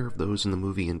take care of those in the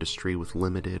movie industry with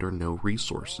limited or no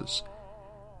resources.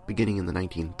 Beginning in the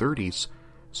 1930s,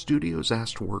 studios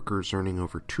asked workers earning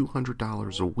over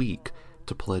 $200 a week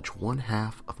to pledge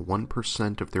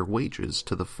 0.5% of their wages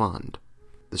to the fund.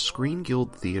 The Screen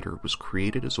Guild Theatre was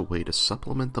created as a way to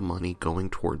supplement the money going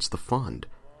towards the fund.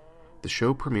 The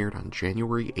show premiered on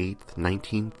January 8th,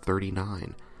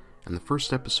 1939, and the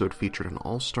first episode featured an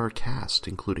all-star cast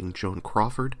including Joan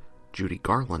Crawford, Judy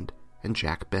Garland, and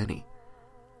Jack Benny.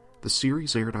 The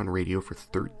series aired on radio for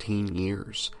 13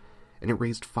 years, and it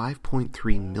raised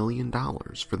 $5.3 million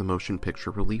for the Motion Picture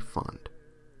Relief Fund.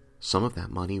 Some of that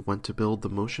money went to build the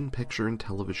Motion Picture and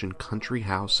Television Country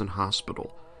House and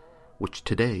Hospital, which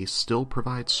today still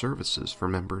provides services for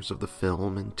members of the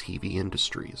film and TV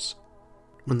industries.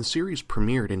 When the series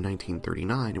premiered in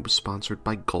 1939, it was sponsored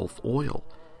by Gulf Oil,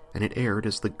 and it aired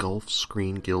as the Gulf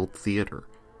Screen Guild Theatre.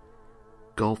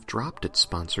 Gulf dropped its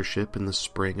sponsorship in the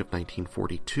spring of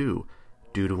 1942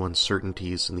 due to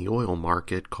uncertainties in the oil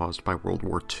market caused by World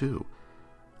War II.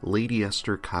 Lady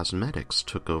Esther Cosmetics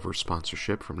took over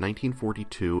sponsorship from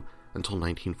 1942 until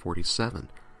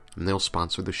 1947, and they'll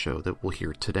sponsor the show that we'll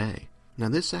hear today. Now,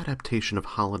 this adaptation of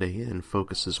Holiday Inn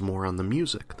focuses more on the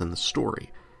music than the story.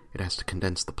 It has to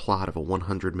condense the plot of a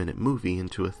 100-minute movie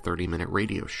into a 30-minute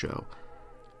radio show.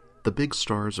 The big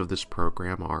stars of this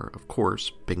program are, of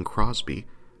course, Bing Crosby,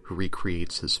 who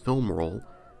recreates his film role,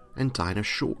 and Dinah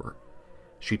Shore.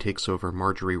 She takes over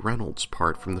Marjorie Reynolds'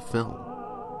 part from the film.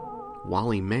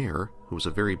 Wally Mayer, who was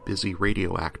a very busy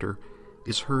radio actor,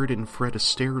 is heard in Fred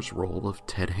Astaire's role of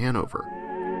Ted Hanover.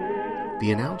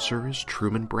 The announcer is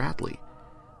Truman Bradley,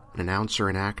 an announcer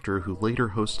and actor who later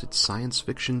hosted science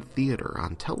fiction theater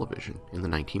on television in the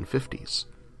 1950s.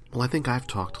 Well, I think I've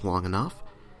talked long enough.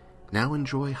 Now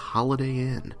enjoy Holiday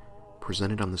Inn,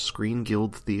 presented on the Screen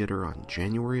Guild Theatre on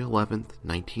January 11th,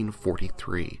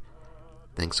 1943.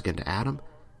 Thanks again to Adam,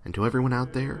 and to everyone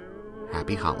out there,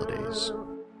 happy holidays.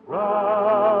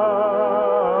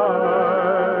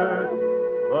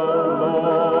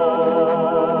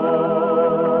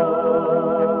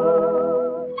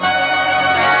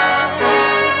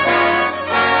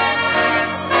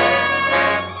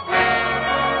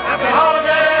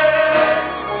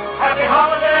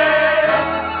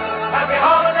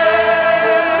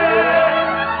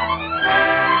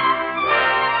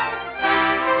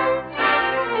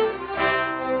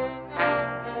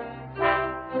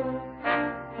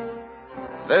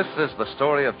 This is the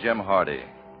story of Jim Hardy,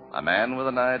 a man with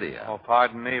an idea. Oh,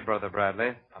 pardon me, Brother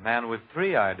Bradley. A man with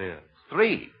 3 ideas.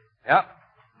 3? Yep.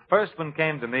 First one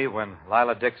came to me when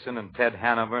Lila Dixon and Ted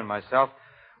Hanover and myself,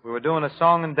 we were doing a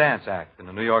song and dance act in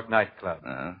a New York nightclub.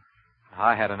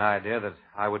 I had an idea that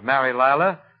I would marry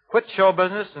Lila, quit show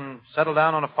business, and settle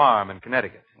down on a farm in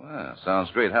Connecticut. Well, sounds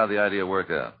great. How'd the idea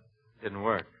work out? Didn't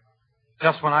work.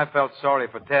 Just when I felt sorry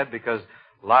for Ted because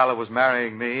Lila was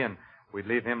marrying me and we'd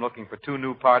leave him looking for 2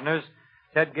 new partners,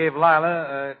 Ted gave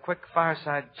Lila a quick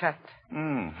fireside chat.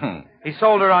 Mm-hmm. He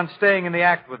sold her on staying in the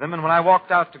act with him, and when I walked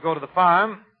out to go to the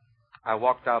farm, I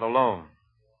walked out alone.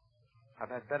 I've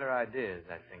had better ideas,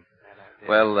 I think.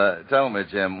 Well, tell me,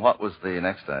 Jim, what was the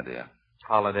next idea?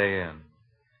 Holiday Inn.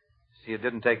 See, it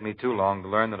didn't take me too long to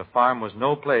learn that a farm was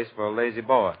no place for a lazy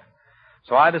boy.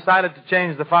 So I decided to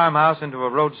change the farmhouse into a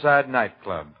roadside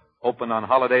nightclub, open on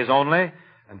holidays only,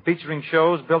 and featuring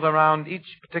shows built around each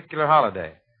particular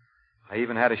holiday. I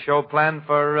even had a show planned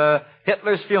for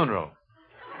Hitler's funeral.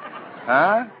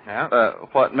 Huh? Yeah.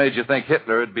 What made you think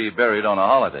Hitler would be buried on a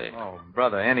holiday? Oh,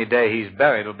 brother, any day he's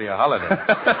buried will be a holiday.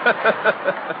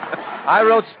 I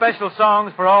wrote special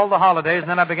songs for all the holidays, and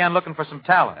then I began looking for some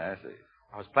talent. I see.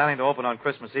 I was planning to open on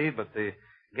Christmas Eve, but the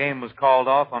game was called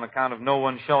off on account of no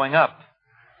one showing up.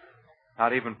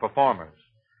 Not even performers.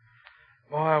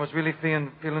 Boy, I was really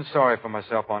feeling sorry for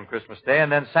myself on Christmas Day, and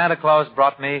then Santa Claus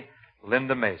brought me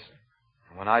Linda Mason.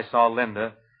 And when I saw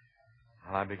Linda,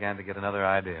 well, I began to get another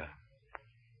idea.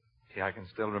 See, I can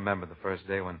still remember the first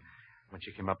day when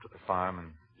she came up to the farm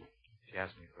and she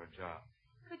asked me for a job.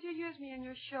 Could you use me in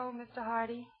your show, Mr.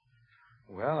 Hardy?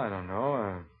 Well, I don't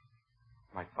know.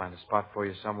 Might find a spot for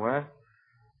you somewhere.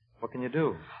 What can you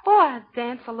do? Oh, I'd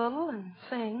dance a little and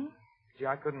sing. Gee,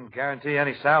 I couldn't guarantee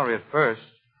any salary at first.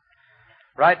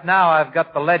 Right now, I've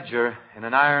got the ledger in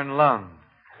an iron lung.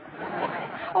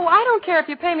 Oh, I don't care if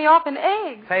you pay me off in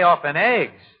eggs. Pay off in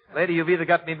eggs? Lady, you've either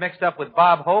got me mixed up with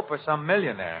Bob Hope or some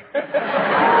millionaire.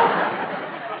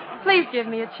 Please give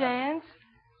me a chance.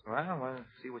 Well, we'll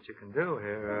see what you can do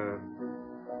here.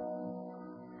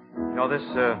 This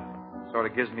sort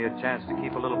of gives me a chance to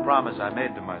keep a little promise I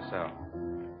made to myself.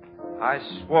 I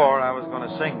swore I was going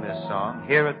to sing this song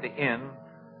here at the inn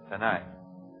tonight.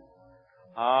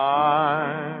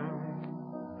 I'm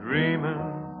dreaming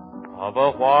of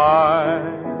a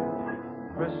white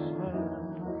Christmas,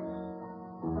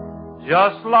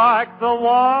 just like the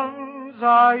ones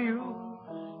I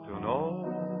used to know,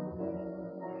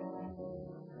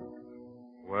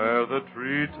 where the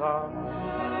treetops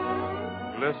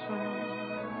glisten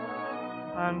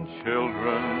and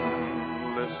children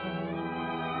listen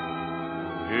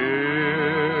to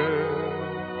hear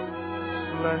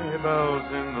sleigh bells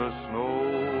in the snow.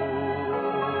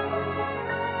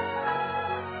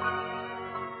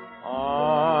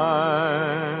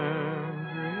 I'm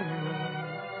dreaming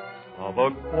of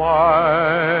a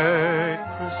quiet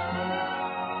Christmas,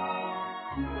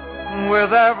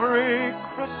 with every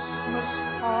Christmas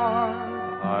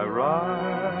card I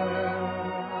write.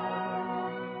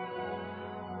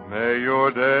 May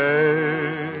your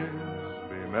days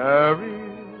be merry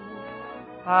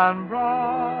and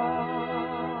bright,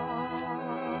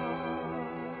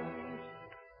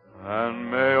 and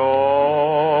may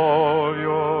all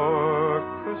your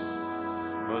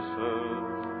Christmases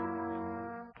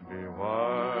be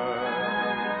white.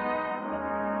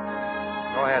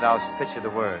 Go ahead, I'll pitch you the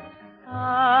word.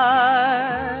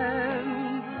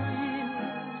 I'm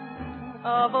dreaming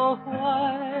of a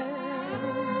white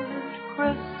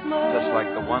Christmas, just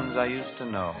like the ones I used to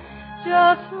know.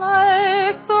 just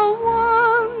like the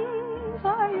ones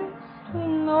I used to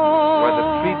know. Where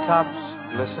the treetops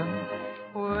glisten,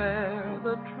 Where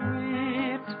the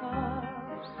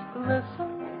treetops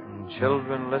glisten, and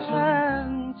children listen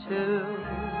and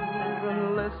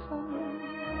children listen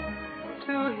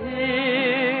to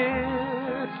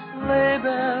hear sleigh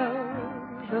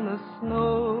bells in the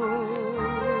snow.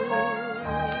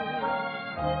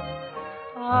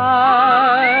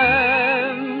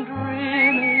 I'm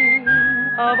dreaming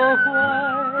of a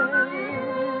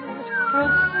white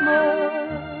Christmas,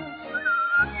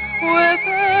 with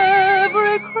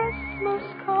every Christmas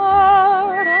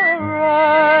card I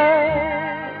write.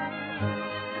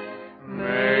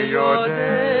 May your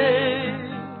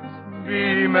days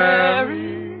be merry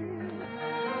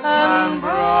and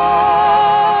bright,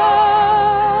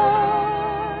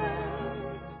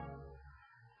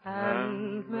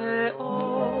 and may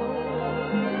all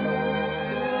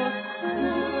your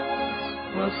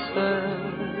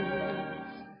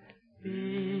Christmases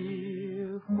be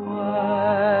white.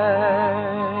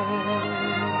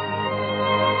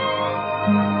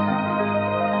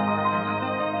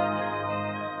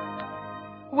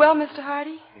 Well, Mr.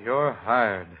 Hardy? You're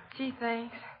hired. Gee,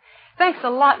 thanks. Thanks a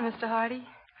lot, Mr. Hardy.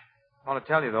 I want to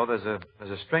tell you, though, there's a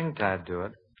string tied to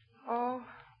it. Oh,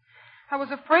 I was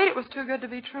afraid it was too good to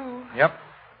be true. Yep.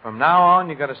 From now on,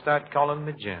 you got to start calling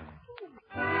me Jim.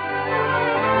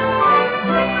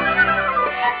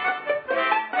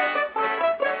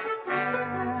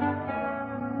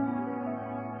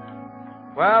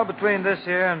 Well, between this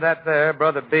here and that there,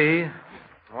 Brother B,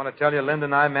 I want to tell you, Linda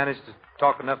and I managed to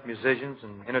talk enough musicians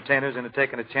and entertainers into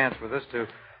taking a chance with us to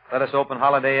let us open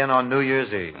Holiday Inn on New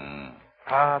Year's Eve.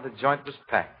 The joint was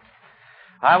packed.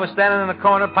 I was standing in the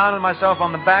corner pounding myself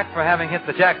on the back for having hit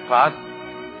the jackpot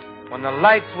when the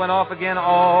lights went off again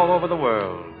all over the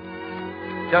world.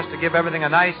 just to give everything a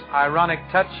nice, ironic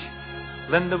touch,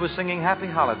 Linda was singing Happy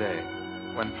Holiday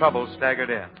when trouble staggered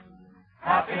in.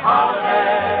 Happy holiday,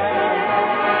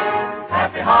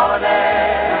 happy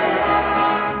holiday.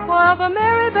 While the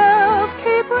merry bells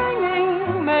keep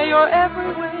ringing, may your every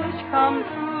wish come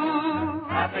true.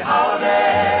 Happy holiday,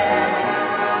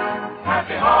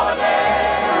 happy holiday.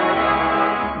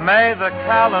 May the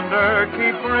calendar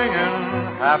keep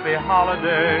ringing happy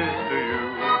holidays to you.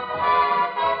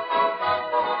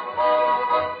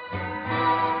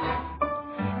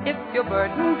 If you're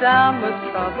burdened down with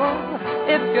trouble,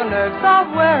 if your nerves are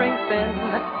wearing thin,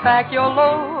 pack your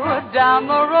load down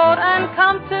the road and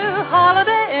come to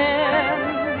Holiday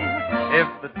Inn. If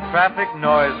the traffic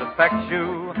noise affects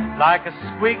you like a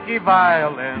squeaky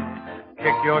violin,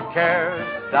 kick your cares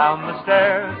down the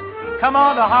stairs, come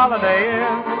on to Holiday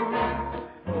Inn.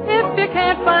 If you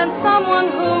can't find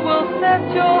someone who will set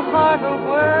your heart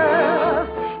a-whirl,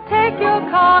 take your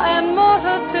car and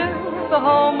motor to the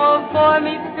home of boy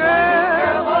meets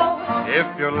girl. If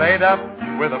you're laid up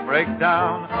with a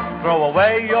breakdown, throw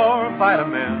away your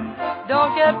vitamins.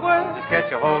 Don't get worse. Just get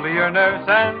your hold of your nerves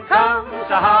and come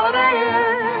to Holiday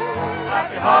Inn.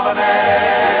 Happy holiday,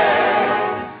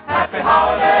 happy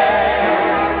holiday.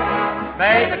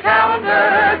 May the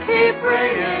calendar keep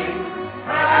ringing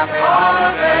happy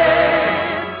holidays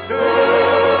to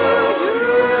you.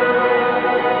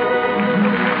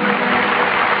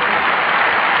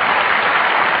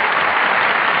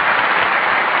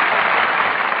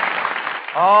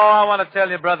 Oh, I want to tell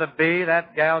you, Brother B,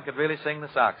 that gal could really sing the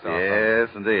socks off. Yes,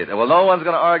 indeed. Well, no one's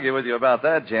going to argue with you about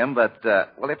that, Jim, but,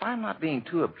 well, if I'm not being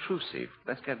too obtrusive,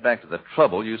 let's get back to the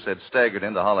trouble you said staggered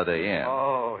into Holiday Inn.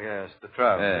 Oh, yes, the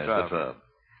trouble. Yes, the trouble.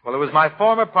 Well, it was my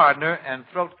former partner and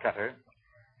throat cutter,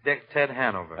 Dick Ted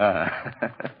Hanover.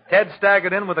 Ted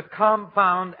staggered in with a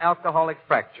compound alcoholic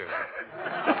fracture.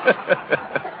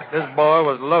 This boy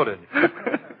was loaded.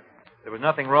 There was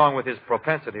nothing wrong with his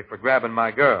propensity for grabbing my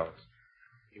girls.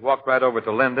 He walked right over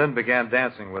to Linda and began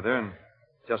dancing with her, and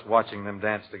just watching them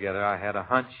dance together, I had a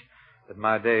hunch that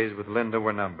my days with Linda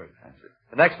were numbered.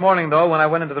 The next morning, though, when I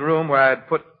went into the room where I had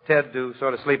put Ted to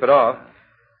sort of sleep it off,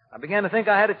 I began to think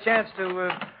I had a chance to,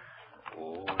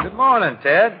 Good morning,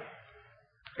 Ted.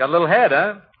 Got a little head,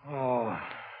 huh? Oh.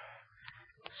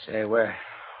 Say, where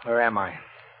am I?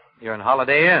 You're in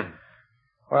Holiday Inn.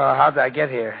 Well, how did I get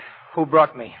here? Who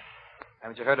brought me?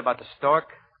 Haven't you heard about the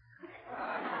stork?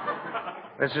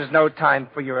 This is no time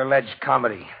for your alleged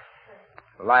comedy.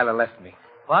 Lila left me.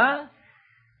 What?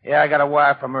 Yeah, I got a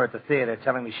wire from her at the theater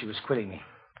telling me she was quitting me.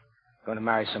 Going to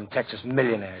marry some Texas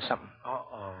millionaire or something.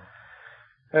 Uh-oh.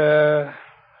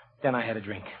 Then I had a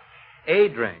drink. A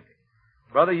drink?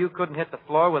 Brother, you couldn't hit the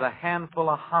floor with a handful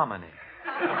of hominy.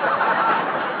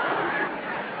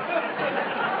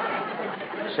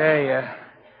 Say,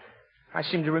 I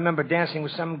seem to remember dancing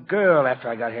with some girl after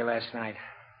I got here last night.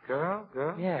 Girl?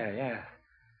 Yeah.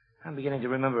 I'm beginning to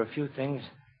remember a few things.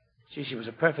 Gee, she was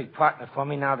a perfect partner for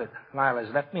me. Now that Lila's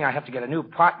left me, I have to get a new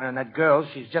partner, and that girl,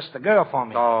 she's just the girl for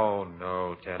me. Oh,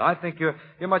 no, Ted. I think you're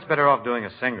much better off doing a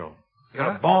single.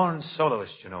 You're a born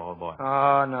soloist, you know, old boy.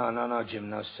 Oh, no, Jim.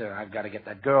 No, sir. I've got to get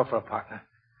that girl for a partner.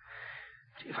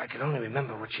 Gee, if I could only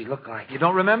remember what she looked like. You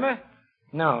don't remember?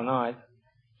 No.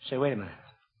 Say, wait a minute.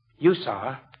 You saw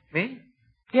her. Me?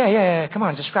 Yeah. Come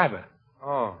on, describe her.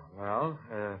 Oh, well,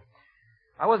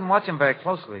 I wasn't watching very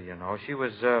closely, you know. She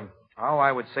was,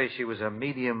 I would say she was a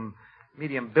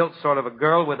medium-built sort of a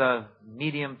girl with a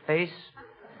medium face.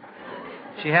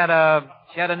 She had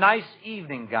a nice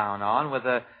evening gown on with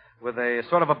a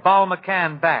sort of a Bal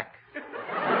McCann back.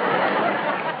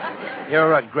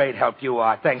 You're a great help, you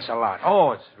are. Thanks a lot.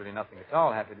 Oh, it's really nothing at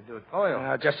all. Happy to do it for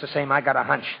you. Just the same, I got a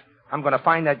hunch. I'm going to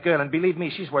find that girl, and believe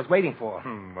me, she's worth waiting for.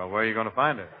 Well, where are you going to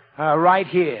find her? Right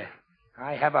here.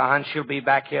 I have a hunch she'll be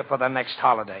back here for the next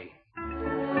holiday.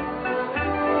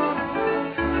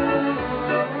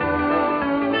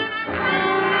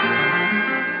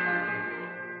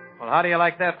 Well, how do you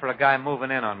like that for a guy moving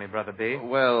in on me, Brother B?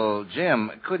 Well, Jim,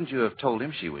 couldn't you have told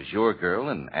him she was your girl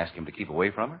and asked him to keep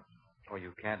away from her? Oh,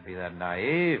 you can't be that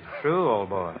naive. True, old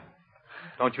boy.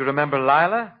 Don't you remember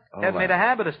Lila? Ted made a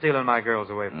habit of stealing my girls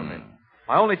away from me.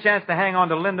 My only chance to hang on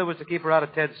to Linda was to keep her out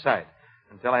of Ted's sight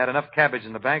until I had enough cabbage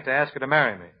in the bank to ask her to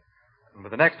marry me. And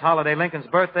with the next holiday, Lincoln's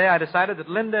birthday, I decided that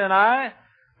Linda and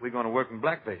we're going to work in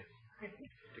blackface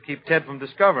to keep Ted from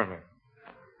discovering her.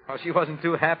 Well, she wasn't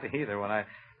too happy either when I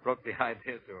broke the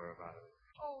idea to her about it.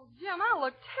 Oh, Jim, I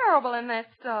look terrible in that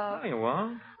stuff. No, you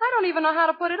won't. I don't even know how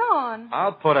to put it on.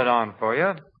 I'll put it on for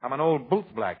you. I'm an old boots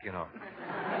black, you know.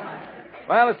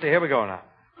 Well, let's see. Here we go now.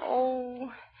 Oh,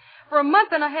 For a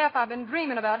month and a half, I've been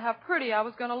dreaming about how pretty I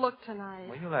was going to look tonight.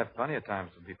 Well, you'll have plenty of time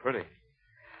to be pretty.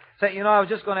 Say, I was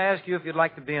just going to ask you if you'd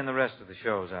like to be in the rest of the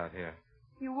shows out here.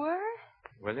 You were?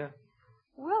 Will you?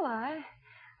 Will I?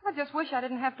 I just wish I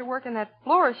didn't have to work in that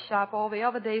florist shop all the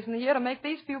other days in the year to make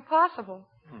these few possible.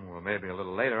 Well, maybe a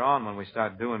little later on when we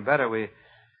start doing better, you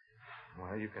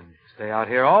can stay out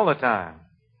here all the time.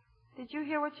 Did you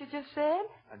hear what you just said?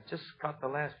 I just caught the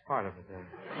last part of it there.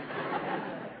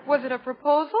 Was it a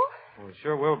proposal? Well, it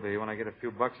sure will be when I get a few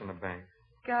bucks in the bank.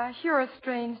 Gosh, you're a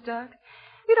strange duck.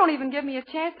 You don't even give me a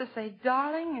chance to say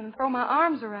darling and throw my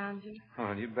arms around you.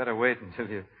 Oh, you'd better wait until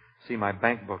you see my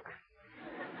bank book.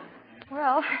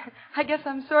 Well, I guess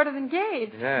I'm sort of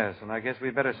engaged. Yes, and I guess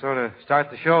we better sort of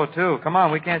start the show, too. Come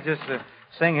on, we can't just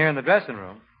sing here in the dressing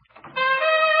room.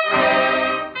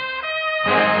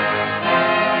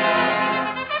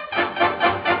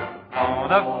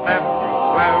 On a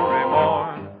February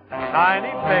morn, a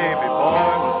tiny baby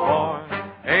boy was born.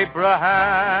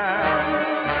 Abraham.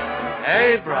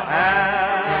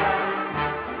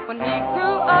 When he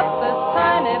grew up, this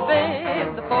tiny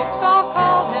babe, the folks all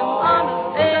called him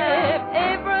Honest Abe.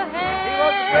 Abraham. He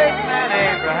was a great man,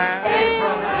 Abraham.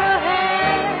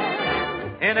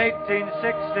 In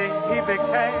 1860, he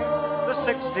became the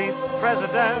 16th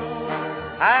president.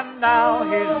 And now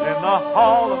he's in the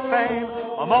Hall of Fame,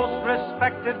 a most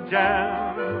respected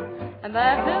gem. And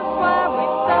that is why we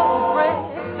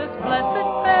celebrate this blessed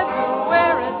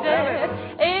February day.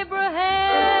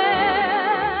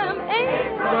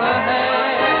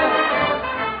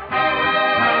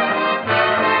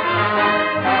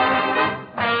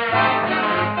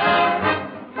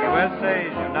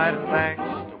 USA's united thanks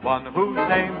to one whose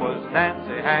name was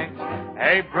Nancy Hanks.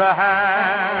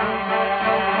 Abraham.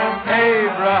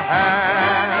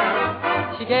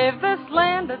 She gave this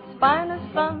land its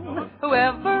finest son,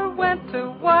 whoever went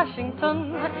to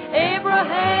Washington.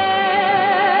 Abraham.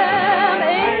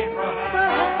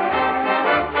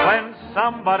 When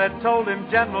somebody told him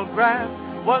General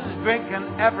Grant was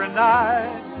drinking every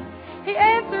night, he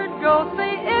answered, go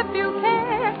see if you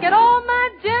can get all my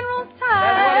general's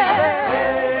time.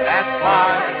 That's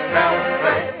why we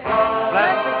celebrate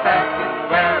blessed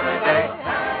February day.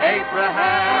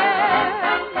 Abraham.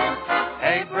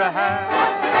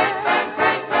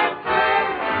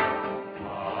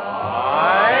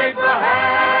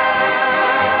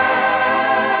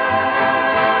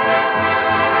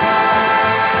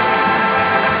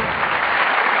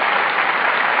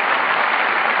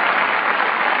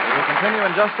 Continue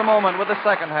in just a moment with the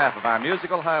second half of our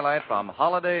musical highlight from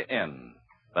Holiday Inn.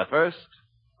 But first,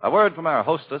 a word from our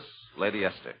hostess, Lady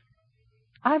Esther.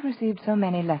 I've received so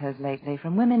many letters lately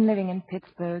from women living in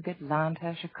Pittsburgh,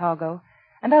 Atlanta, Chicago,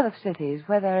 and other cities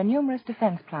where there are numerous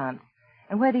defense plants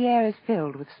and where the air is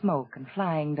filled with smoke and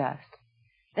flying dust.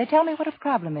 They tell me what a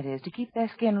problem it is to keep their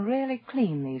skin really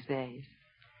clean these days.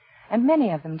 And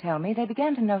many of them tell me they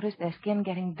began to notice their skin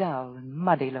getting dull and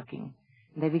muddy looking.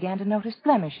 They began to notice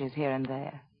blemishes here and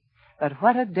there. But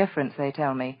what a difference, they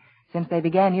tell me, since they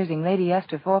began using Lady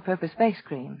Esther four-purpose face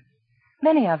cream.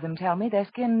 Many of them tell me their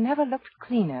skin never looked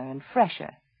cleaner and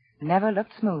fresher, never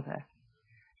looked smoother.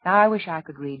 Now, I wish I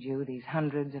could read you these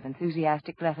hundreds of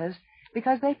enthusiastic letters,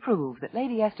 because they prove that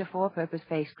Lady Esther four-purpose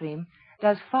face cream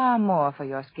does far more for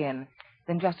your skin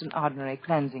than just an ordinary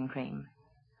cleansing cream.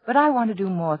 But I want to do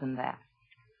more than that.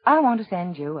 I want to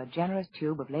send you a generous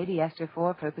tube of Lady Esther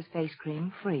four-purpose face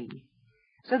cream free,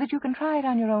 so that you can try it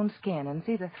on your own skin and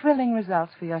see the thrilling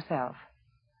results for yourself.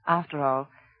 After all,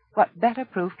 what better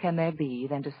proof can there be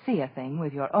than to see a thing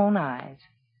with your own eyes?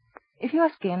 If your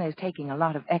skin is taking a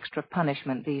lot of extra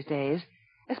punishment these days,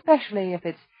 especially if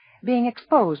it's being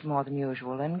exposed more than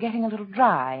usual and getting a little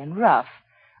dry and rough,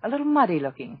 a little muddy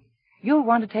looking, you'll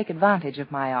want to take advantage of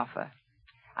my offer.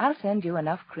 I'll send you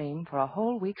enough cream for a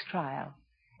whole week's trial,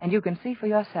 and you can see for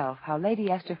yourself how Lady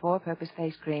Esther four-purpose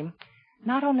face cream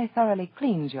not only thoroughly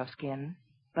cleans your skin,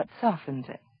 but softens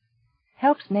it,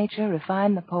 helps nature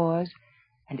refine the pores,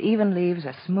 and even leaves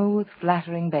a smooth,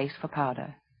 flattering base for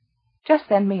powder. Just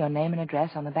send me your name and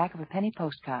address on the back of a penny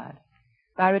postcard.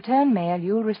 By return mail,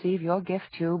 you'll receive your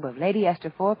gift tube of Lady Esther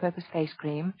four-purpose face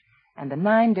cream and the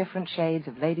 9 different shades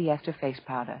of Lady Esther face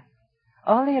powder.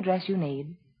 All the address you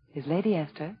need is Lady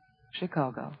Esther,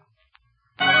 Chicago.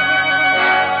 Happy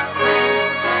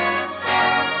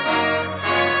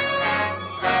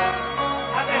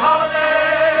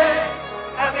holiday!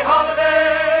 Happy holiday!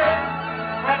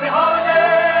 Happy holiday!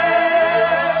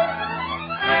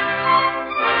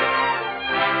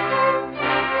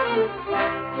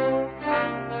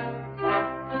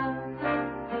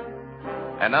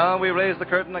 And now we raise the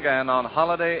curtain again on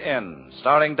Holiday Inn,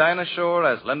 starring Dinah Shore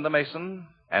as Linda Mason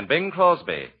And Bing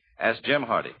Crosby as Jim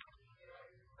Hardy.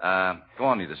 Go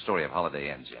on with the story of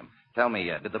Holiday Inn, Jim. Tell me,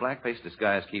 did the blackface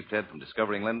disguise keep Ted from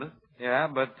discovering Linda? Yeah,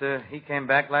 but he came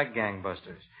back like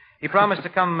gangbusters. He promised to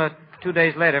come 2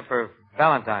 days later for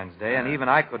Valentine's Day, and even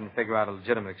I couldn't figure out a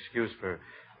legitimate excuse for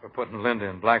putting Linda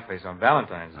in blackface on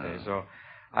Valentine's Day, so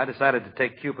I decided to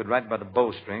take Cupid right by the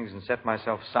bowstrings and set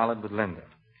myself solid with Linda.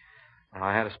 And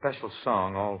I had a special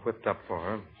song all whipped up for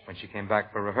her when she came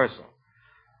back for rehearsal.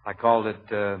 I called it,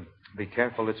 Be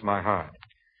Careful, It's My Heart.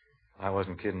 I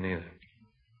wasn't kidding either.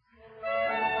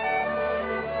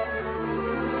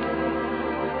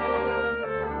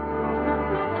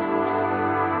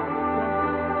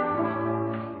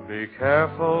 Be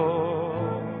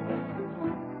careful,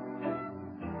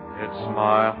 it's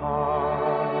my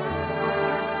heart.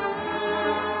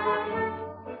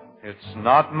 It's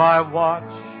not my watch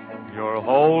you're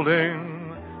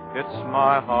holding, it's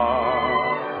my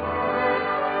heart.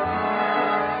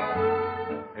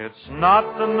 It's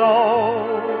not the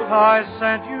note I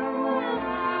sent you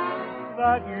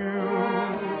that you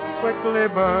quickly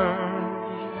burned.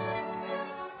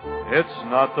 It's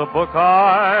not the book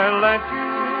I lent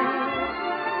you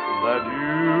that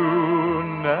you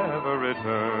never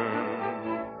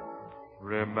returned.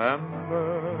 Remember,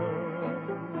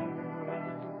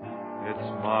 it's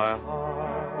my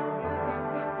heart,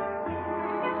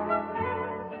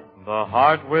 the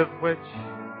heart with which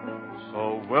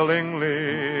so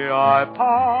willingly I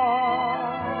part.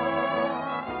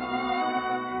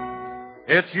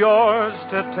 It's yours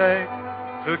to take,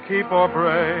 to keep or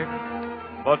break,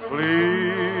 but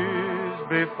please,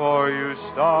 before you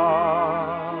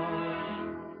start,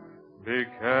 be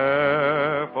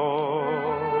careful.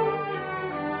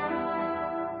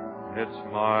 It's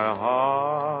my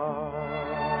heart.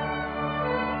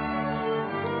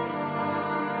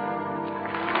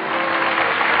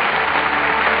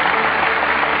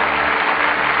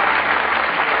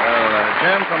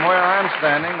 Jim, from where I'm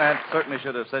standing, that certainly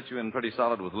should have set you in pretty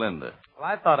solid with Linda. Well,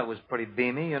 I thought it was pretty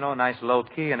beamy, nice low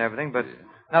key and everything, but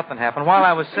nothing happened. While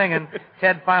I was singing,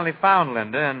 Ted finally found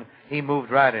Linda, and he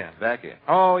moved right in. Back in?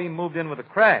 Oh, he moved in with a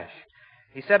crash.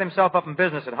 He set himself up in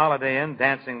business at Holiday Inn,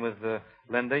 dancing with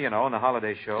Linda, in the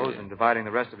holiday shows, and dividing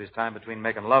the rest of his time between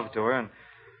making love to her and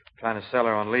trying to sell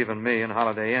her on leaving me in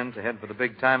Holiday Inn to head for the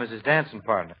big time as his dancing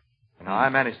partner. I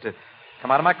managed to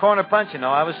come out of my corner punch,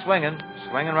 I was swinging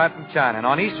right from China. And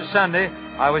on Easter Sunday,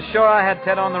 I was sure I had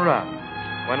Ted on the run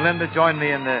when Linda joined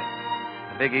me in the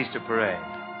big Easter parade.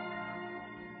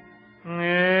 In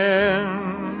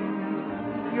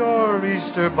your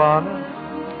Easter bonnet,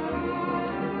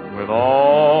 with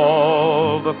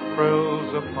all the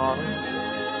frills upon it,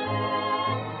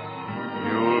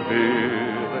 you'll be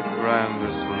the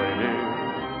grandest lady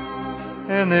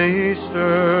in the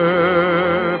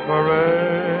Easter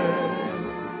parade.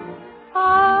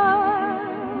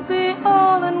 I'll be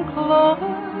all in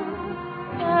clover,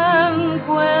 and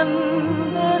when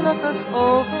they look us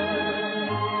over,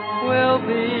 we'll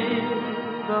be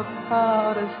the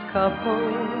proudest couple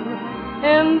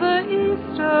in the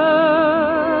Easter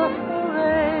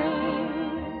parade.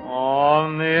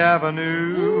 On the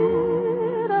avenue,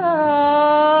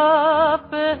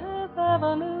 Fifth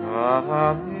Avenue,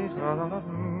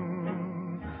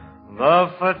 the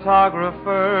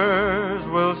photographers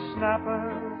will snap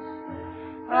us,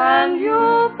 and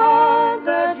you'll find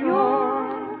that you're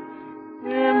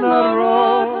in the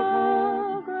rotogravure.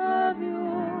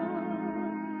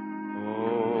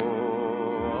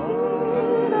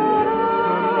 To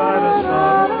write a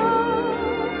song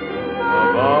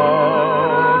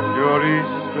about your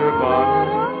Easter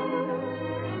bonnet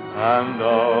and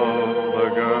all the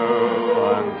girl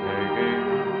I'm taking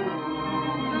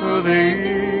to the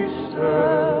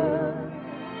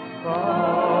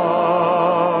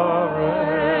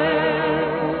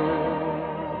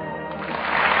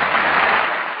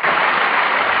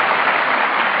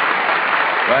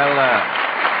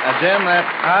Jim,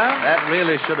 that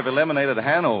really should have eliminated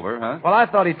Hanover, huh? Well, I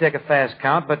thought he'd take a fast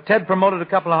count, but Ted promoted a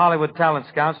couple of Hollywood talent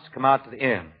scouts to come out to the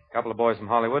inn. A couple of boys from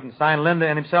Hollywood, and signed Linda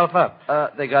and himself up.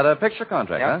 They got a picture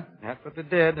contract, huh? That's what they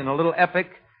did, in a little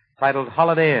epic titled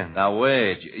Holiday Inn. Now,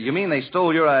 wait. You mean they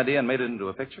stole your idea and made it into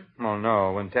a picture? Oh,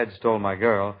 no. When Ted stole my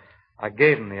girl, I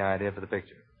gave him the idea for the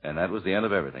picture. And that was the end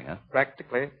of everything, huh?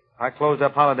 Practically. I closed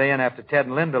up Holiday Inn after Ted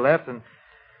and Linda left, and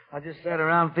I just sat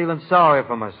around feeling sorry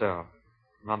for myself.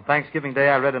 And on Thanksgiving Day,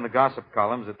 I read in the gossip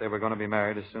columns that they were going to be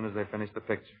married as soon as they finished the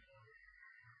picture.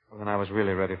 Well, then I was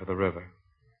really ready for the river.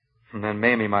 And then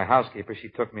Mamie, my housekeeper, she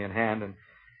took me in hand and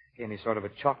gave me sort of a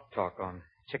chalk talk on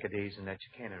chickadees and their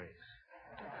chicaneries.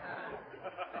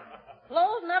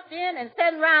 Closing up the inn and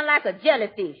sitting around like a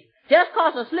jellyfish. Just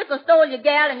 'cause a slicker stole your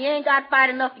gal and you ain't got fight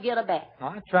enough to get her back.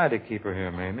 I tried to keep her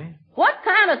here, Mamie. What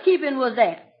kind of keeping was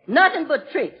that? Nothing but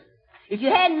tricks. If you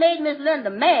hadn't made Miss Linda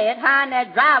mad, hiring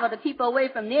that driver to keep her away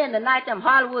from the end the night them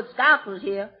Hollywood scouts was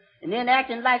here, and then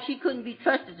acting like she couldn't be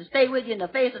trusted to stay with you in the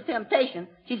face of temptation,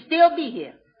 she'd still be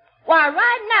here. Why,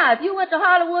 right now, if you went to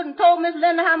Hollywood and told Miss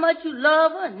Linda how much you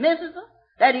love her and misses her,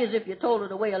 that is, if you told her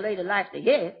the way a lady likes to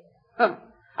hear it,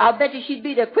 I'll bet you she'd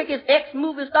be the quickest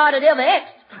ex-movie star that ever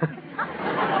exed.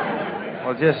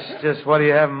 Well, just what do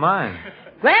you have in mind?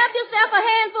 Grab yourself a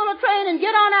handful of train and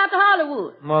get on out to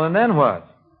Hollywood. Well, and then what?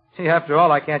 See, after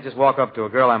all, I can't just walk up to a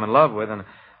girl I'm in love with, and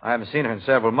I haven't seen her in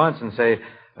several months, and say,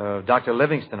 Dr.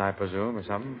 Livingston, I presume, or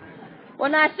something. Well,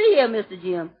 now, see here, Mr.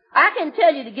 Jim. I can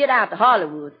tell you to get out to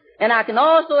Hollywood, and I can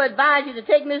also advise you to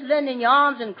take Miss Linda in your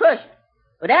arms and crush her.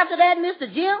 But after that, Mr.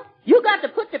 Jim, you got to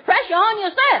put the pressure on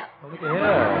yourself. Well, look at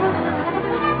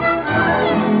here.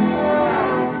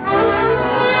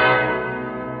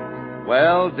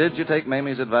 Well, did you take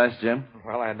Mamie's advice, Jim?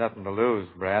 Well, I had nothing to lose,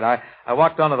 Brad. I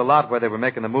walked onto the lot where they were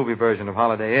making the movie version of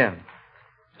Holiday Inn,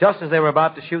 just as they were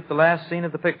about to shoot the last scene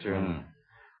of the picture. And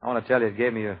I want to tell you, it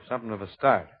gave me something of a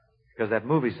start, because that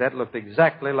movie set looked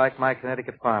exactly like my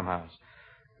Connecticut farmhouse.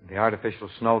 The artificial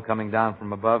snow coming down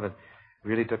from above, it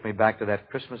really took me back to that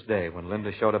Christmas day when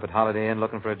Linda showed up at Holiday Inn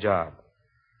looking for a job.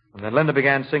 And then Linda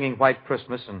began singing White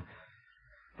Christmas, and,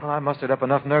 well, I mustered up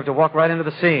enough nerve to walk right into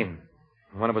the scene.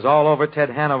 And when it was all over, Ted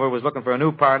Hanover was looking for a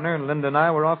new partner, and Linda and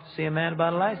I were off to see a man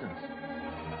about a license.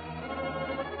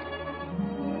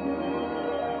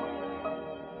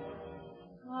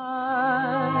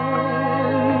 I'm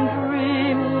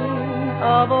dreaming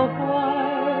of a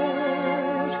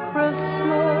white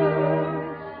Christmas,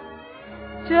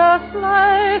 just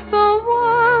like the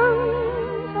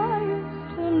ones I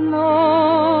used to know,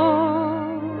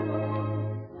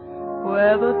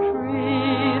 where the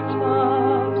treetops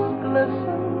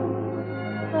glisten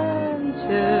and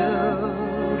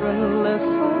children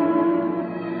listen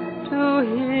to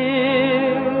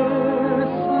hear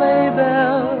sleigh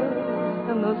bells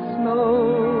in the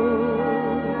snow.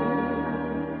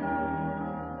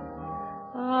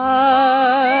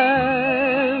 I'm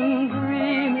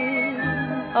dreaming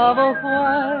of a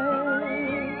white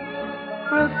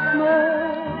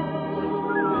Christmas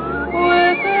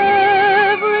with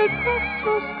every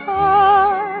Christmas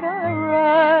card I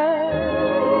write.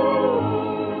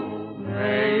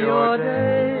 May your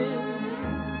days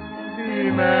be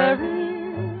merry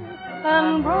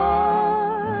and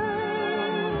bright,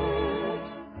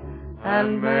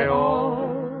 and may all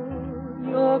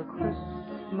your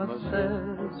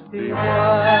Christmases be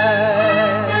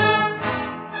white.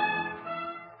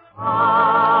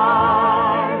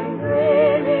 I'm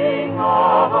dreaming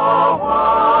of a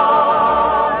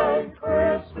white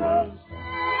Christmas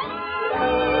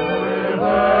with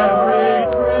every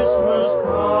Christmas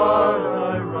card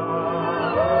I write.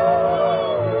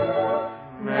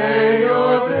 May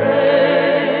your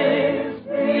days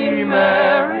be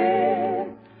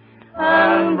merry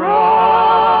and bright,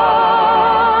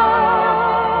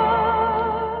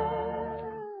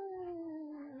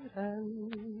 and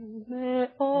may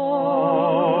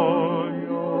all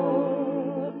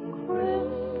your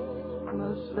Christmases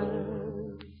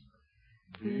be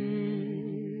white.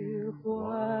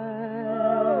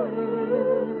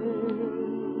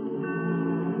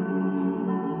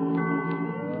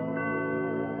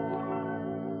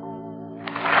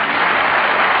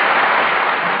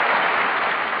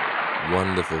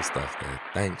 Wonderful stuff there.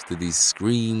 Thanks to the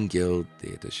Screen Guild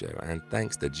Theatre Show, and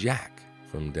thanks to Jack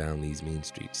from Down These Mean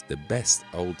Streets, the best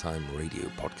old-time radio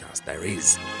podcast there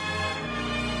is.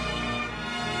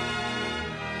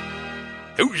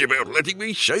 How's about letting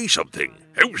me say something?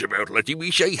 How's about letting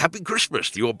me say Happy Christmas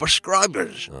to your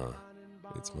subscribers? Ah,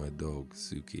 it's my dog,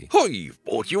 Suki. I've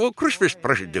bought you a Christmas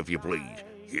present, if you please.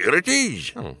 Here it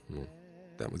is. Oh, well,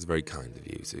 that was very kind of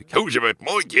you, Suki. How's about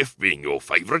my gift being your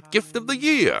favourite gift of the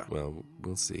year? Well,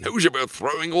 we'll see. How's about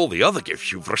throwing all the other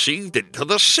gifts you've received into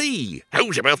the sea?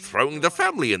 How's about throwing the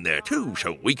family in there too,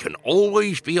 so we can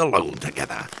always be alone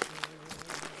together?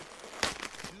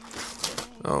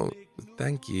 Oh,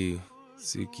 thank you,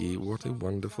 Suki. What a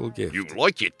wonderful gift. You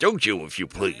like it, don't you, if you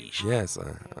please? Yes,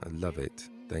 I love it.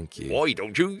 Thank you. Why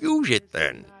don't you use it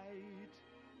then?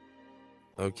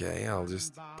 Okay, I'll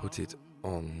just put it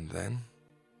on then.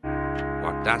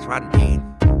 What does one mean?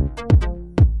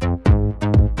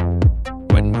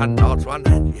 When one nods one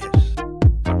head yes,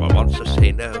 but one wants to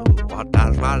say no, what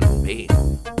does one mean?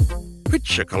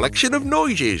 picture collection of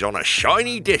noises on a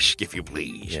shiny disc, if you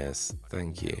please. Yes,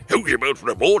 thank you. Who's about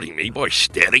rewarding me by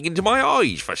staring into my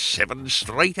eyes for 7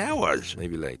 straight hours?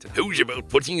 Maybe later. Who's about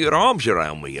putting your arms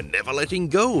around me and never letting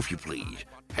go, if you please?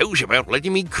 How's about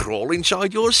letting me crawl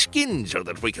inside your skin so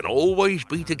that we can always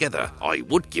be together? I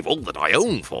would give all that I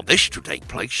own for this to take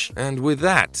place. And with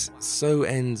that, so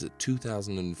ends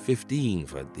 2015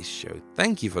 for this show.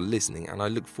 Thank you for listening, and I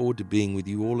look forward to being with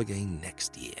you all again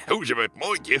next year. How's about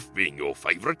my gift being your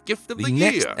favourite gift of the The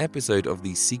year? next episode of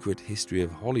The Secret History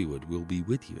of Hollywood will be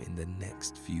with you in the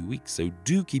next few weeks, so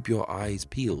do keep your eyes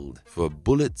peeled for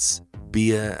bullets,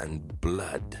 beer, and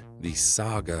blood. The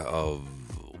saga of,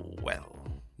 well,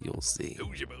 you'll see.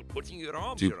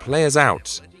 To play us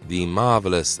out, the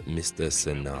marvelous Mr.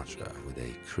 Sinatra with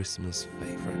a Christmas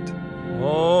favorite.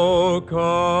 Oh,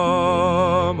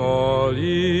 come, all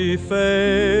ye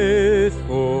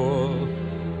faithful,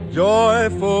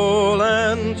 joyful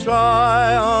and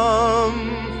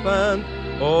triumphant.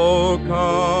 Oh,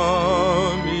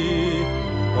 come ye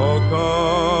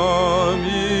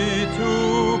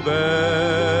to Bethlehem.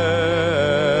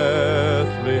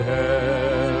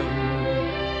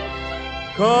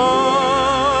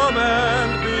 Come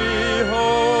and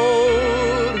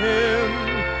behold him,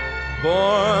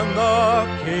 born the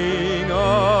King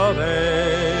of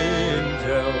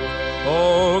angels.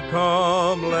 Oh,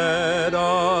 come, let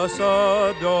us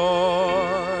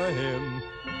adore him.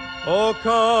 Oh,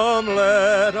 come,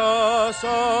 let us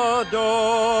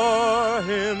adore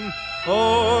him.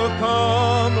 Oh,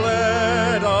 come,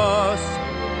 let us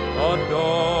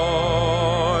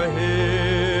adore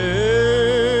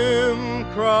him,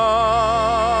 Christ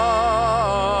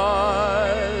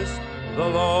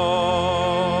the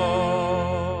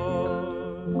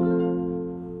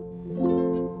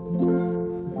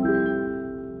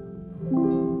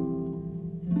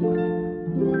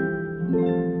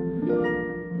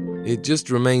It just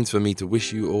remains for me to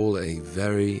wish you all a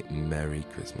very Merry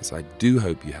Christmas. I do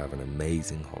hope you have an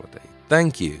amazing holiday.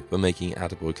 Thank you for making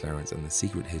Attaboy Clarence and the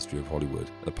Secret History of Hollywood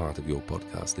a part of your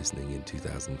podcast listening in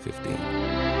 2015.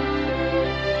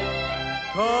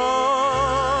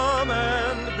 Come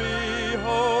and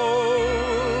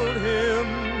behold him,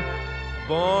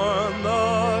 born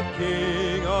the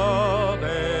King of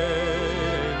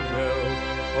angels.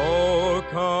 Oh,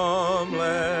 come,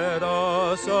 let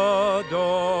us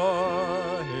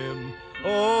adore him.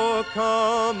 Oh,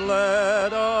 come,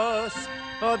 let us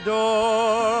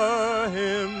adore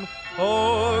him.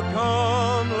 Oh,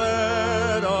 come,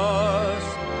 let us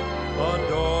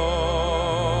adore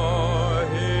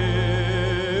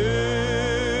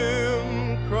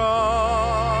him,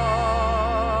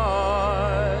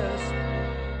 Christ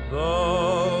the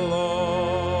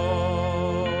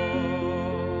Lord.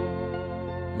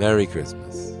 Merry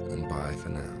Christmas, and bye for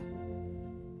now.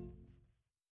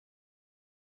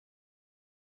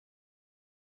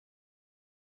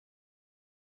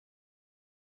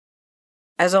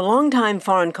 As a longtime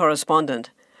foreign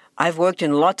correspondent, I've worked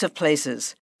in lots of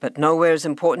places, but nowhere as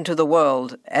important to the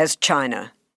world as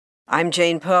China. I'm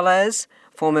Jane Perlez,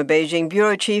 former Beijing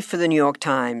bureau chief for the New York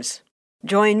Times.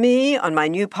 Join me on my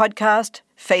new podcast,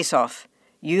 Face Off,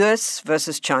 U.S.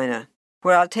 versus China,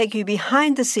 where I'll take you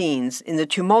behind the scenes in the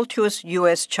tumultuous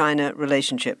U.S.-China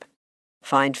relationship.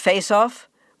 Find Face Off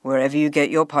wherever you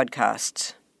get your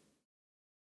podcasts.